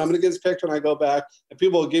hold on, I'm going to get this picture, and I go back, and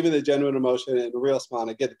people will give me the genuine emotion and the real smile,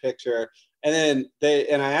 and I get the picture. And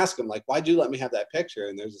then I ask them, like, why'd you let me have that picture?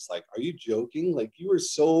 And they're just like, are you joking? Like, you were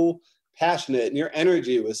so passionate, and your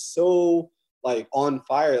energy was so, like, on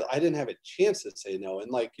fire. I didn't have a chance to say no.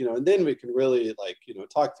 And, like, and then we can really, like,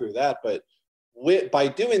 talk through that. But by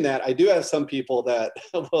doing that, I do have some people that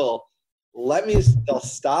will they'll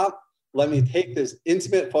stop, let me take this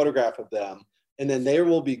intimate photograph of them, and then they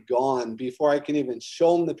will be gone before I can even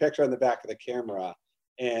show them the picture on the back of the camera.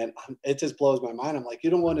 And it just blows my mind. I'm like, you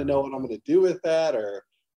don't want to know what I'm going to do with that, or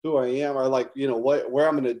who I am, or like, where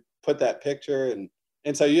I'm going to put that picture.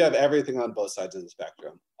 And so you have everything on both sides of the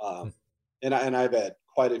spectrum. And I've had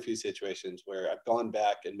quite a few situations where I've gone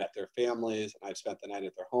back and met their families, and I've spent the night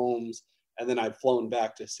at their homes, and then I've flown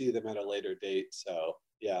back to see them at a later date. So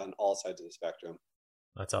yeah, on all sides of the spectrum.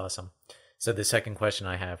 That's awesome. So the second question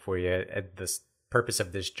I have for you, the purpose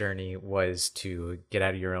of this journey was to get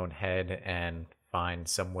out of your own head and find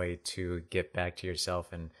some way to get back to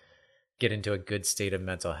yourself and get into a good state of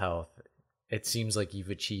mental health. It seems like you've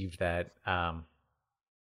achieved that.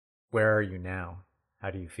 Where are you now? How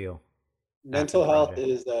do you feel? Mental health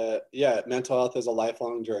is a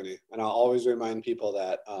lifelong journey, and I'll always remind people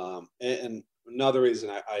that. And another reason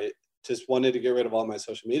I just wanted to get rid of all my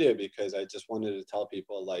social media, because I just wanted to tell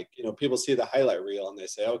people, like, people see the highlight reel and they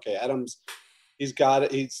say, okay, he's got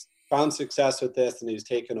it, he's found success with this, and he's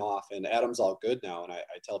taken off, and Adam's all good now. And I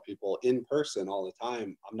tell people in person all the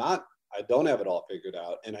time, I don't have it all figured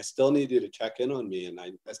out, and I still need you to check in on me, and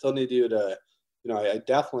I still need you to, I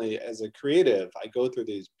definitely, as a creative, I go through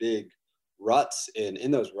these big ruts, and in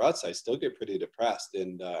those ruts I still get pretty depressed,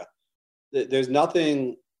 and there's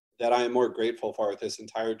nothing that I am more grateful for with this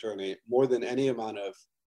entire journey, more than any amount of,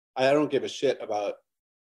 I don't give a shit about,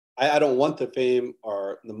 I don't want the fame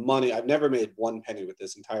or the money. I've never made one penny with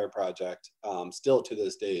this entire project, still to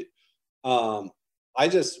this date. I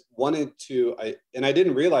just wanted to, and I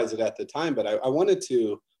didn't realize it at the time, but I wanted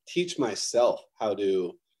to teach myself how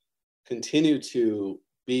to continue to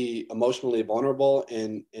be emotionally vulnerable,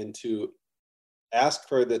 and to ask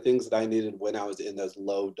for the things that I needed when I was in those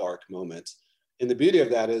low, dark moments. And the beauty of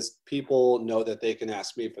that is people know that they can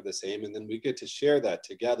ask me for the same, and then we get to share that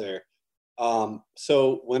together.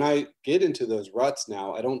 So when I get into those ruts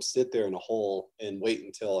now, I don't sit there in a hole and wait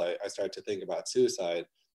until I start to think about suicide.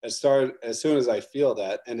 As soon as I feel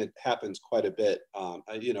that, and it happens quite a bit,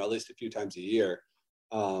 at least a few times a year,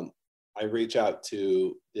 I reach out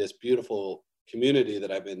to this beautiful community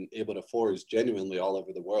that I've been able to forge genuinely all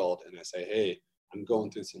over the world. And I say, hey, I'm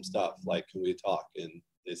going through some stuff, like, can we talk? And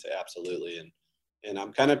they say, absolutely. And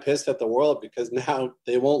I'm kind of pissed at the world, because now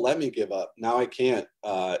they won't let me give up. Now I can't,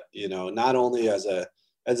 not only as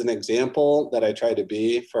an example that I try to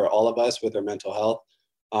be for all of us with our mental health,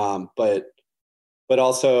 but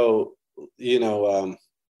also,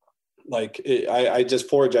 I just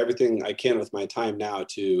forge everything I can with my time now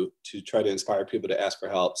to try to inspire people to ask for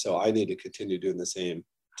help. So I need to continue doing the same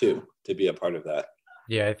too, to be a part of that.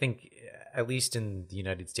 Yeah, I think at least in the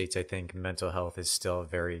United States, I think mental health is still a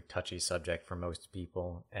very touchy subject for most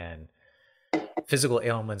people. And physical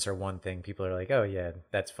ailments are one thing. People are like, oh, yeah,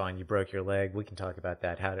 that's fine. You broke your leg. We can talk about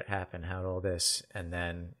that. How did it happen? How did all this? And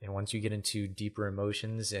then once you get into deeper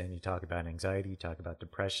emotions and you talk about anxiety, you talk about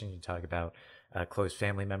depression, you talk about a close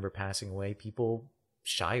family member passing away, people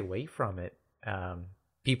shy away from it.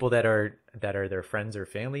 People that are their friends or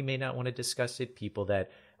family may not want to discuss it. People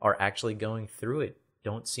that are actually going through it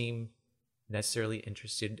don't seem necessarily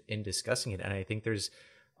interested in discussing it. And I think there's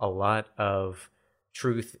a lot of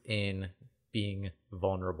truth in being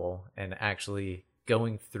vulnerable and actually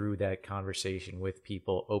going through that conversation with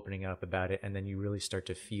people, opening up about it, and then you really start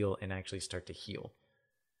to feel and actually start to heal.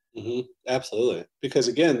 Absolutely. Because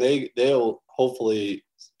again, they'll hopefully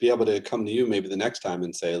be able to come to you maybe the next time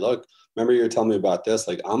and say, look, remember you were telling me about this,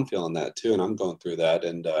 like I'm feeling that too, and I'm going through that.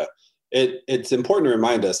 And it's important to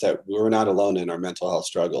remind us that we're not alone in our mental health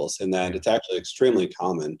struggles, and that it's actually extremely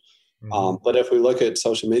common. But if we look at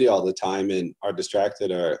social media all the time and are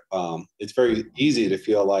distracted, or it's very easy to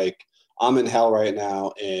feel like I'm in hell right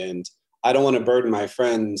now, and I don't want to burden my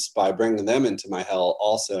friends by bringing them into my hell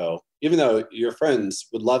also, even though your friends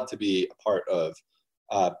would love to be a part of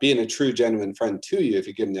being a true, genuine friend to you if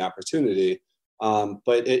you give them the opportunity.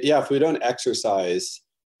 But if we don't exercise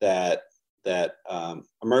that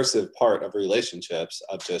immersive part of relationships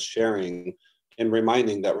of just sharing and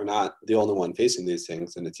reminding that we're not the only one facing these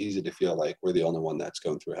things, and it's easy to feel like we're the only one that's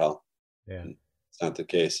going through hell. Yeah, And it's not the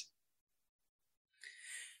case.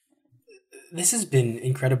 This has been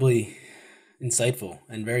incredibly insightful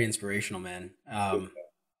and very inspirational, man.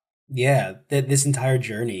 Yeah, that this entire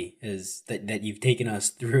journey is that you've taken us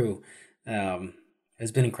through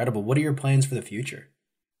has been incredible. What are your plans for the future?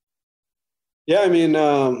 Yeah, I mean,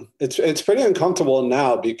 it's pretty uncomfortable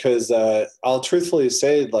now because I'll truthfully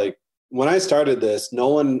say, like, when I started this, no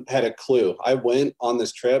one had a clue. I went on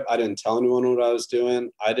this trip. I didn't tell anyone what I was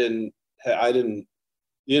doing. I didn't,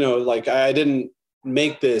 like I didn't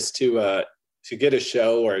make this to get a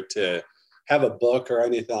show or to have a book or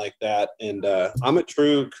anything like that. And I'm a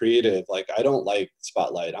true creative. Like, I don't like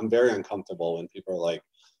spotlight. I'm very uncomfortable when people are like,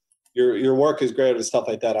 your work is great and stuff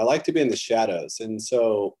like that. I like to be in the shadows. And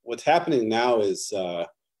so what's happening now is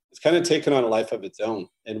it's kind of taken on a life of its own.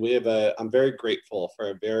 And I'm very grateful for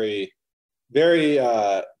a very, very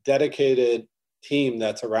dedicated team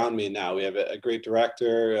that's around me now. We have a great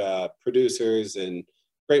director, producers, and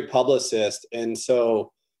great publicist. And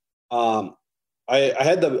so I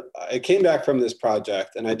came back from this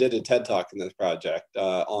project and I did a TED Talk in this project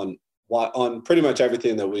on pretty much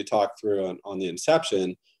everything that we talked through on the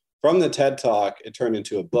inception. From the TED Talk, it turned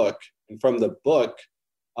into a book. And from the book,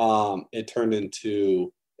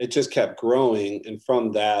 it just kept growing. And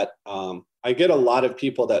from that, I get a lot of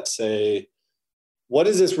people that say, what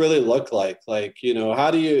does this really look like? Like,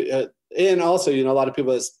 how do you, and also, a lot of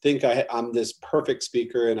people think I'm this perfect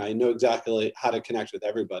speaker and I know exactly how to connect with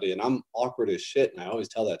everybody. And I'm awkward as shit. And I always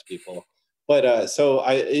tell that to people. But so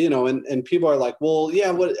and people are like, well,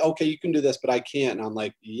 yeah, okay, you can do this, but I can't. And I'm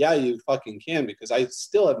like, yeah, you fucking can, because I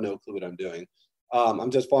still have no clue what I'm doing.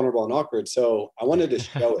 I'm just vulnerable and awkward. So I wanted to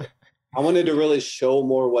show it. I wanted to really show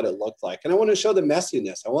more what it looked like. And I want to show the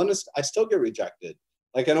messiness. I still get rejected.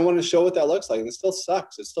 Like, I don't want to show what that looks like. And it still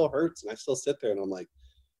sucks. It still hurts. And I still sit there and I'm like,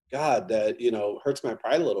 God, that, hurts my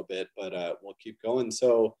pride a little bit, but we'll keep going.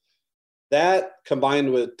 So that,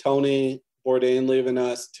 combined with Tony Bourdain leaving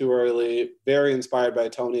us too early, very inspired by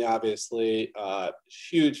Tony, obviously,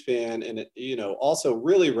 huge fan, and also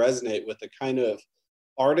really resonate with the kind of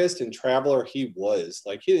artist and traveler he was.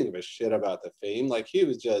 Like, he didn't give a shit about the fame. Like, he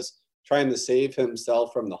was just trying to save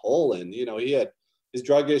himself from the hole. And, he had his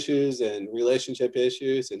drug issues and relationship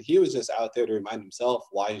issues, and he was just out there to remind himself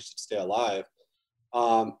why he should stay alive.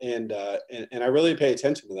 And I really pay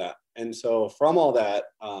attention to that. And so from all that,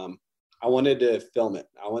 I wanted to film it.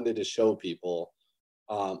 I wanted to show people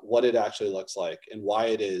what it actually looks like and why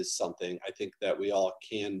it is something I think that we all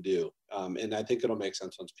can do. And I think it'll make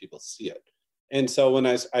sense once people see it. And so when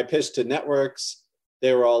I pitched to networks,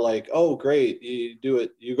 they were all like, oh, great, you do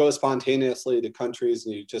it. You go spontaneously to countries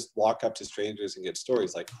and you just walk up to strangers and get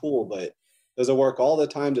stories. Like, cool, but does it work all the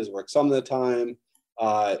time? Does it work some of the time?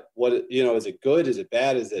 Is it good? Is it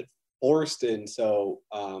bad? Is it forced? And so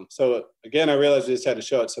again, I realized I just had to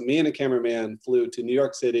show it. So me and a cameraman flew to New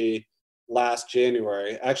York City last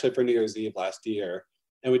January, actually for New Year's Eve last year.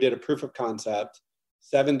 And we did a proof of concept,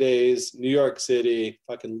 7 days, New York City.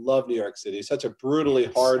 Fucking love New York City. Such a brutally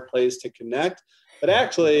hard place to connect, but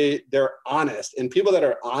actually they're honest. And people that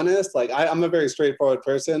are honest, like I'm a very straightforward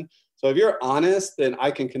person. So if you're honest, then I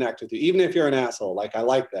can connect with you, even if you're an asshole. Like, I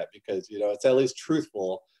like that because, you know, it's at least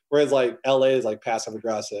truthful. Whereas like LA is like passive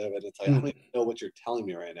aggressive and it's like, I don't even know what you're telling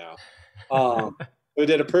me right now. We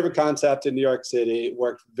did a proof of concept in New York City,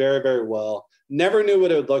 worked very, very well. Never knew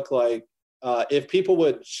what it would look like if people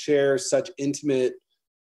would share such intimate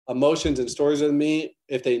emotions and stories with me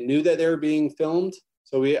if they knew that they were being filmed.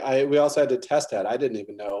 So we also had to test that. I didn't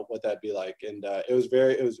even know what that'd be like, and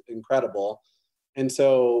it was incredible. And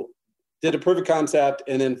so did a proof of concept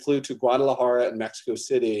and then flew to Guadalajara and Mexico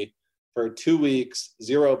City for 2 weeks,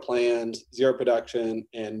 0 plans, 0 production,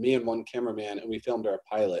 and me and one cameraman, and we filmed our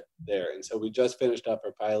pilot there. And so we just finished up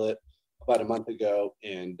our pilot about a month ago,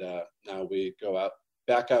 and now we go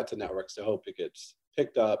back out to networks to hope it gets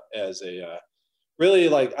picked up as a really,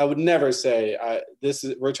 like, I would never say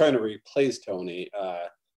we're trying to replace Tony.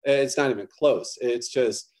 It's not even close. It's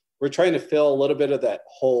just we're trying to fill a little bit of that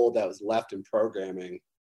hole that was left in programming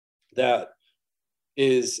that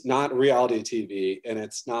is not reality TV and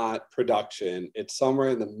it's not production. It's somewhere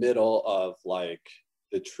in the middle of like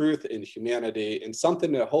the truth in humanity and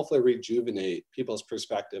something to hopefully rejuvenate people's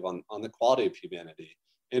perspective on the quality of humanity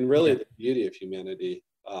and really the beauty of humanity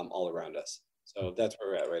all around us. So that's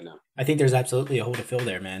where we're at right now. I think there's absolutely a hole to fill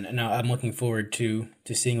there, man. And I'm looking forward to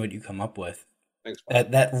seeing what you come up with. Thanks, Paul.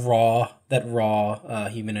 That raw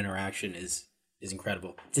human interaction is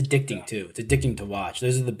incredible. It's addicting too. It's addicting to watch.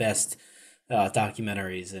 Those are the best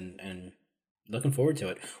documentaries, and looking forward to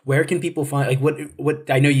it. Where can people find, like, what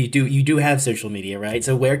I know you do have social media, right?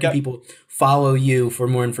 So where can people follow you for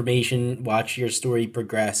more information, watch your story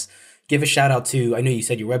progress? Give a shout out to, I know you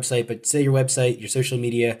said your website, but say your website, your social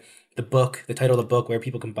media, the book, the title of the book, where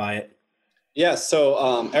people can buy it. Yes.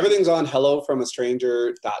 So everything's on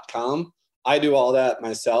hellofromastranger.com. I do all that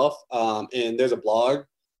myself. And there's a blog.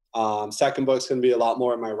 Second book's going to be a lot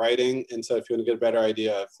more of my writing. And so if you want to get a better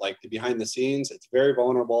idea of like the behind the scenes, it's very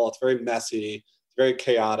vulnerable. It's very messy. It's very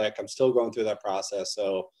chaotic. I'm still going through that process.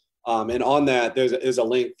 So, and on that, there's a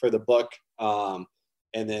link for the book.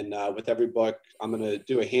 And then with every book, I'm going to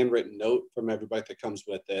do a handwritten note from every book that comes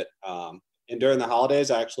with it. And during the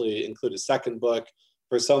holidays, I actually include a second book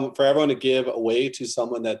for everyone to give away to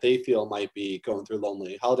someone that they feel might be going through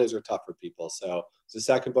lonely. Holidays are tough for people. So it's a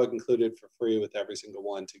second book included for free with every single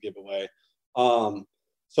one to give away.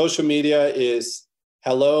 Social media is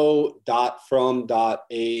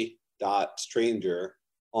hello.from.a.stranger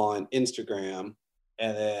on Instagram.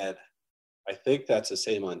 And then I think that's the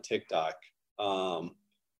same on TikTok. All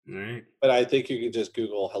right. But I think you can just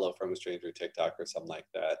Google Hello from a Stranger TikTok or something like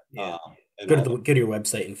that. Yeah. Go to your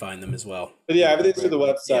website and find them as well. But yeah, everything's through the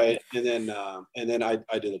website, and then I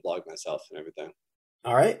do the blog myself and everything.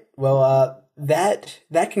 All right. Well, that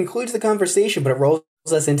concludes the conversation, but it rolls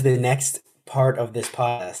us into the next part of this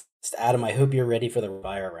podcast. Adam, I hope you're ready for the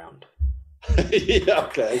fire round. Yeah.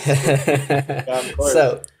 Okay. Yeah, of course.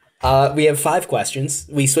 So. We have 5 questions.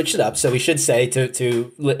 We switched it up. So we should say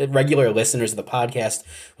to regular listeners of the podcast,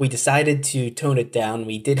 we decided to tone it down.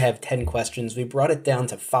 We did have 10 questions. We brought it down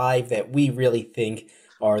to 5 that we really think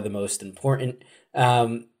are the most important.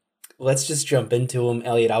 Let's just jump into them.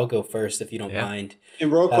 Elliot, I'll go first if you don't mind.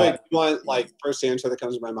 And real quick, you want like first answer that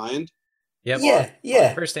comes to my mind? Yep.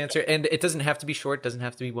 Yeah. First answer. And it doesn't have to be short. Doesn't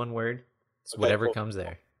have to be one word. It's whatever comes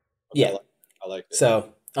there. Okay, yeah. I like it.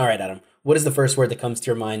 So, all right, Adam. What is the first word that comes to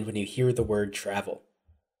your mind when you hear the word travel?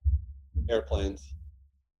 Airplanes.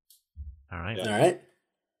 All right. Yeah.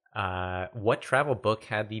 All right. What travel book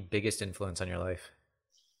had the biggest influence on your life?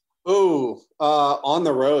 Ooh, On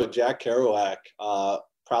the Road, Jack Kerouac.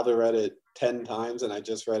 Probably read it 10 times, and I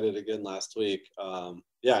just read it again last week.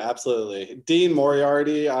 Yeah, absolutely. Dean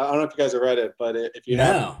Moriarty. I don't know if you guys have read it, but if you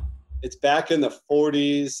have, it's back in the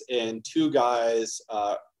 40s, and 2 guys,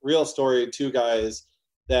 real story, 2 guys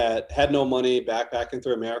that had no money backpacking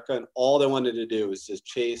through America, and all they wanted to do was just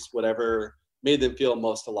chase whatever made them feel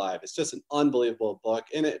most alive. It's just an unbelievable book,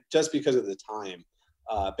 and it just because of the time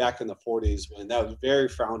back in the 40s when that was very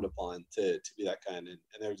frowned upon to be that kind, and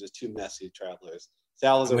there were just 2 messy travelers.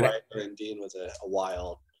 Sal was a writer, and Dean was a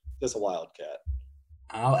wild cat.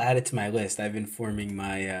 I'll add it to my list. I've been forming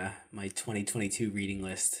my my 2022 reading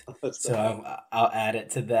list, so I'll add it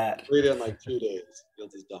to that. Read it in like 2 days. You'll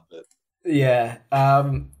just dump it. Yeah.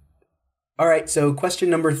 All right. So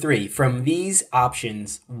question number 3. From these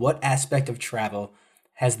options, what aspect of travel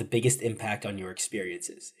has the biggest impact on your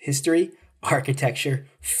experiences? History, architecture,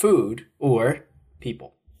 food, or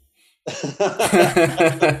people? I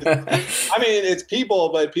mean, it's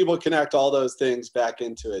people, but people connect all those things back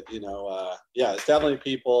into it. Yeah, it's definitely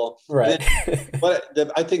people. Right. But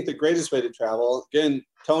I think the greatest way to travel, again,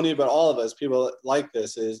 Tony, but all of us, people like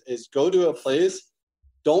this, is go to a place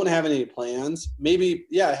don't have any plans, maybe,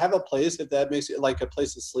 yeah, have a place if that makes it like a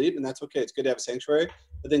place to sleep, and that's okay. It's good to have a sanctuary,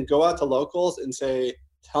 but then go out to locals and say,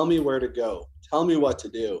 tell me where to go, tell me what to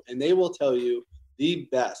do. And they will tell you the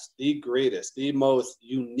best, the greatest, the most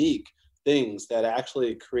unique things that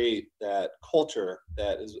actually create that culture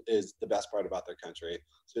that is the best part about their country.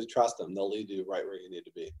 So just trust them. They'll lead you right where you need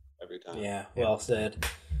to be every time. Yeah, well said.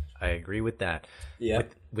 I agree with that. Yeah.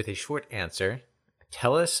 With a short answer,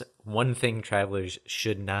 tell us one thing travelers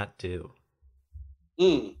should not do.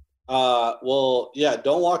 Well, yeah,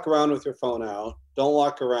 don't walk around with your phone out. Don't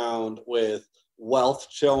walk around with wealth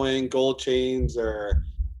showing, gold chains, or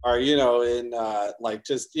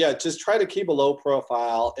just try to keep a low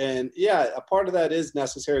profile. And yeah, a part of that is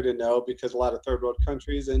necessary to know because a lot of third world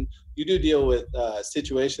countries, and you do deal with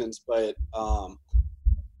situations, but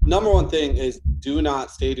number one thing is do not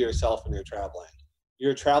stay to yourself when you're traveling.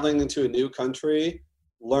 You're traveling into a new country,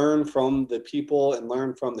 learn from the people and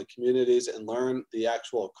learn from the communities and learn the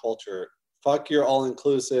actual culture. Fuck your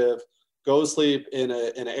all-inclusive. Go sleep in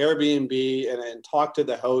an Airbnb and talk to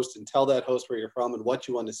the host and tell that host where you're from and what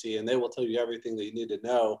you want to see, and they will tell you everything that you need to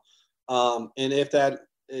know. And if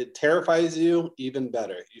it terrifies you, even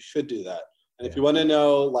better. You should do that. And if you want to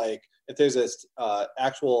know, like, if there's this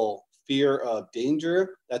actual fear of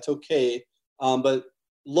danger, that's okay. But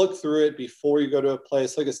look through it before you go to a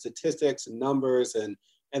place. Look at statistics and numbers, and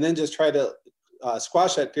then just try to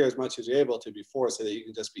squash that fear as much as you're able to before, so that you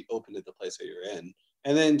can just be open to the place that you're in.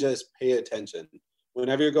 And then just pay attention.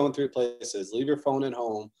 Whenever you're going through places, leave your phone at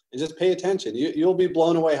home and just pay attention. You'll be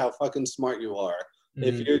blown away how fucking smart you are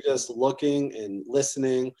if you're just looking and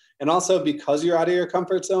listening. And also, because you're out of your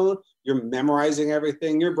comfort zone, you're memorizing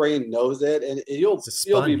everything. Your brain knows it, and you'll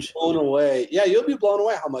be blown away. Yeah, you'll be blown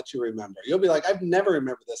away how much you remember. You'll be like, I've never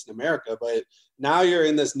remembered this in America, but now you're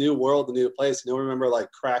in this new world, a new place, and you'll remember like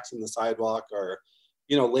cracks in the sidewalk, or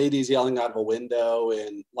ladies yelling out of a window,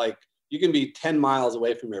 and like, you can be 10 miles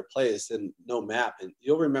away from your place and no map, and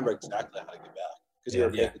you'll remember exactly how to get back because you were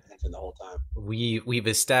paying attention the whole time. We've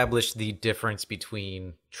established the difference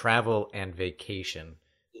between travel and vacation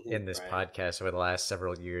in this podcast over the last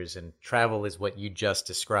several years, and travel is what you just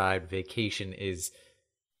described. Vacation is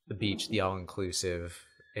the beach, the all-inclusive.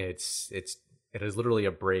 It is literally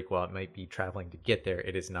a break. While it might be traveling to get there,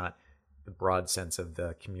 it is not the broad sense of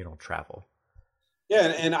the communal travel.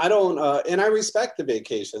 Yeah, and I don't, and I respect the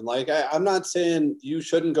vacation. Like, I'm not saying you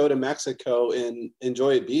shouldn't go to Mexico and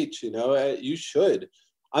enjoy a beach. You should.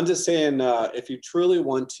 I'm just saying, if you truly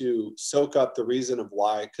want to soak up the reason of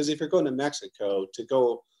why, because if you're going to Mexico to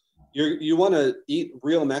go, you want to eat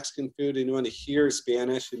real Mexican food, and you want to hear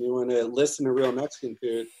Spanish, and you want to listen to real Mexican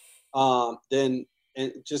food, then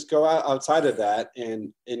just go outside of that,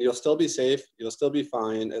 and you'll still be safe. You'll still be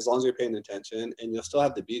fine as long as you're paying attention, and you'll still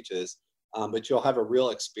have the beaches. But you'll have a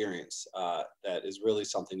real experience that is really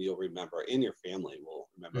something you'll remember, and your family will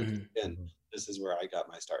remember. And this is where I got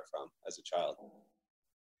my start from as a child.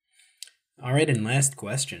 All right, and last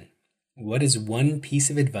question. What is one piece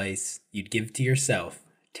of advice you'd give to yourself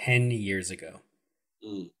 10 years ago?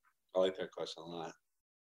 I like that question a lot.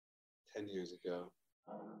 10 years ago.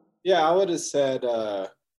 Yeah, I would have said,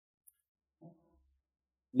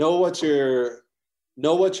 know what you're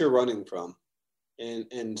running from.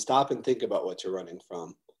 And stop and think about what you're running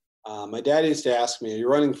from. My dad used to ask me, are you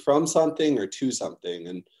running from something or to something?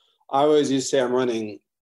 And I always used to say I'm running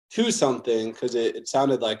to something because it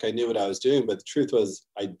sounded like I knew what I was doing, but the truth was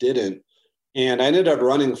I didn't. And I ended up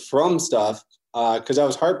running from stuff because I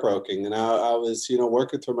was heartbroken, and I was,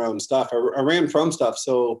 working through my own stuff. I ran from stuff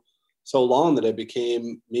so long that it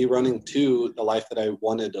became me running to the life that I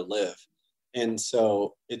wanted to live. And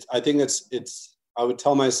so I would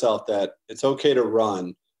tell myself that it's okay to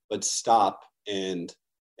run, but stop and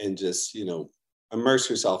just, immerse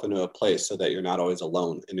yourself into a place so that you're not always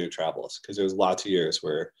alone in your travels. Because there was lots of years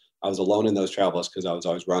where I was alone in those travels because I was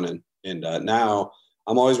always running. And now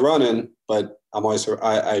I'm always running, but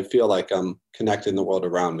I feel like I'm connecting the world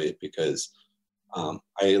around me because I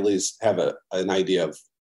at least have an idea of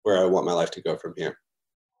where I want my life to go from here.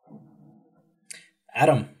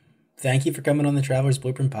 Adam, thank you for coming on the Traveler's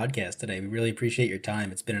Blueprint podcast today. We really appreciate your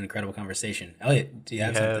time. It's been an incredible conversation. Elliot, do you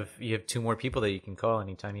have something? You have 2 more people that you can call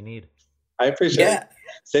anytime you need. I appreciate it.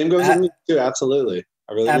 Same goes with me too. Absolutely.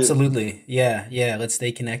 I really absolutely. Do. Yeah. Let's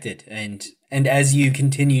stay connected. And as you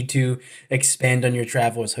continue to expand on your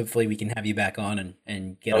travels, hopefully we can have you back on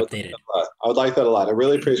and get updated. I would like that a lot. I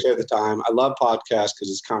really appreciate the time. I love podcasts because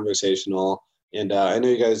it's conversational. And I know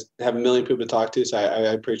you guys have a million people to talk to, so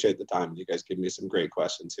I appreciate the time. You guys give me some great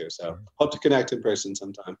questions here. So hope to connect in person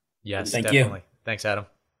sometime. Yes, Thank definitely. you. Thanks, Adam.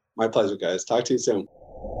 My pleasure, guys. Talk to you soon.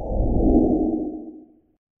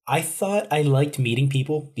 I thought I liked meeting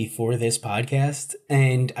people before this podcast,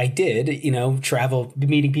 and I did.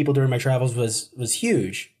 Meeting people during my travels was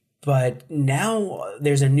huge. But now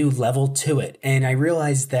there's a new level to it, and I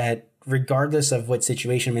realized that regardless of what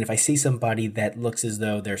situation, I mean, if I see somebody that looks as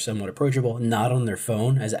though they're somewhat approachable, not on their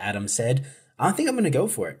phone, as Adam said, I don't think I'm going to go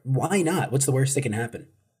for it. Why not? What's the worst that can happen?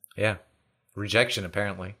 Yeah, rejection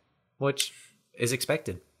apparently, which is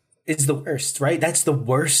expected. Is the worst, right? That's the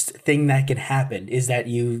worst thing that can happen, is that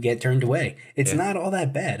you get turned away. It's not all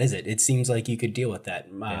that bad, is it? It seems like you could deal with that,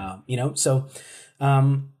 So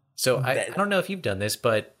I don't know if you've done this,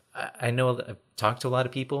 but I know I've talked to a lot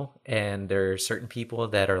of people, and there are certain people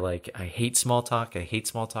that are like, I hate small talk.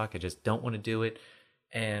 I just don't want to do it.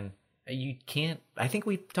 And you can't, I think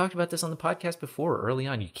we talked about this on the podcast before early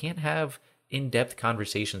on. You can't have in-depth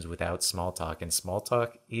conversations without small talk, and small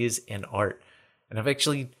talk is an art. And I've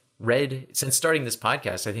actually read, since starting this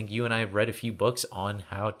podcast, I think you and I have read a few books on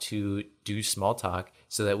how to do small talk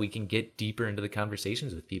so that we can get deeper into the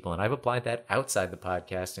conversations with people. And I've applied that outside the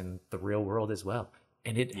podcast in the real world as well.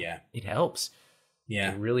 And it helps.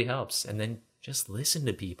 Yeah. It really helps. And then just listen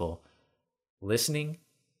to people. Listening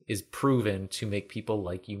is proven to make people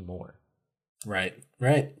like you more. Right.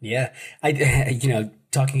 Yeah.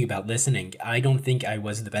 Talking about listening, I don't think I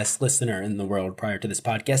was the best listener in the world prior to this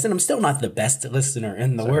podcast, and I'm still not the best listener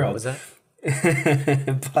in the world. What was that?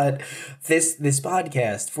 But this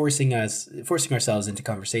podcast, forcing ourselves into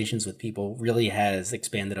conversations with people, really has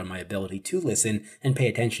expanded on my ability to listen and pay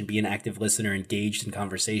attention, be an active listener, engaged in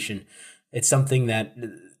conversation. It's something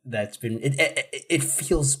that's been it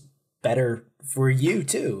feels better for you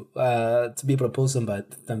too, to be able to pull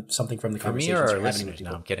something from the conversation. For me or our listeners?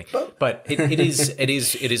 No, I'm kidding. But it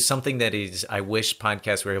is something that is, I wish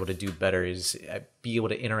podcasts were able to do better, is be able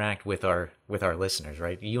to interact with our listeners,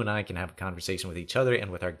 right? You and I can have a conversation with each other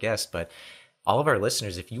and with our guests, but all of our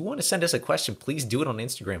listeners, if you want to send us a question, please do it on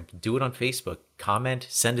Instagram, do it on Facebook, comment,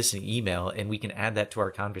 send us an email, and we can add that to our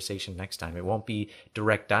conversation next time. It won't be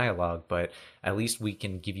direct dialogue, but at least we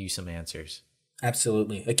can give you some answers.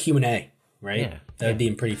 Absolutely. A Q&A, right? Yeah. That would be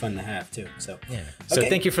pretty fun to have too. So, So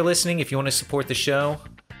thank you for listening. If you want to support the show,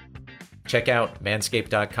 check out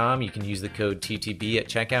manscaped.com. You can use the code TTB at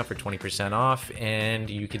checkout for 20% off, and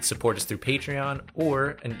you can support us through Patreon,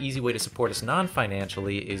 or an easy way to support us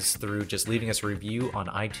non-financially is through just leaving us a review on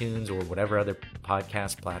iTunes or whatever other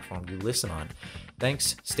podcast platform you listen on.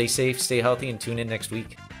 Thanks. Stay safe, stay healthy, and tune in next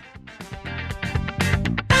week.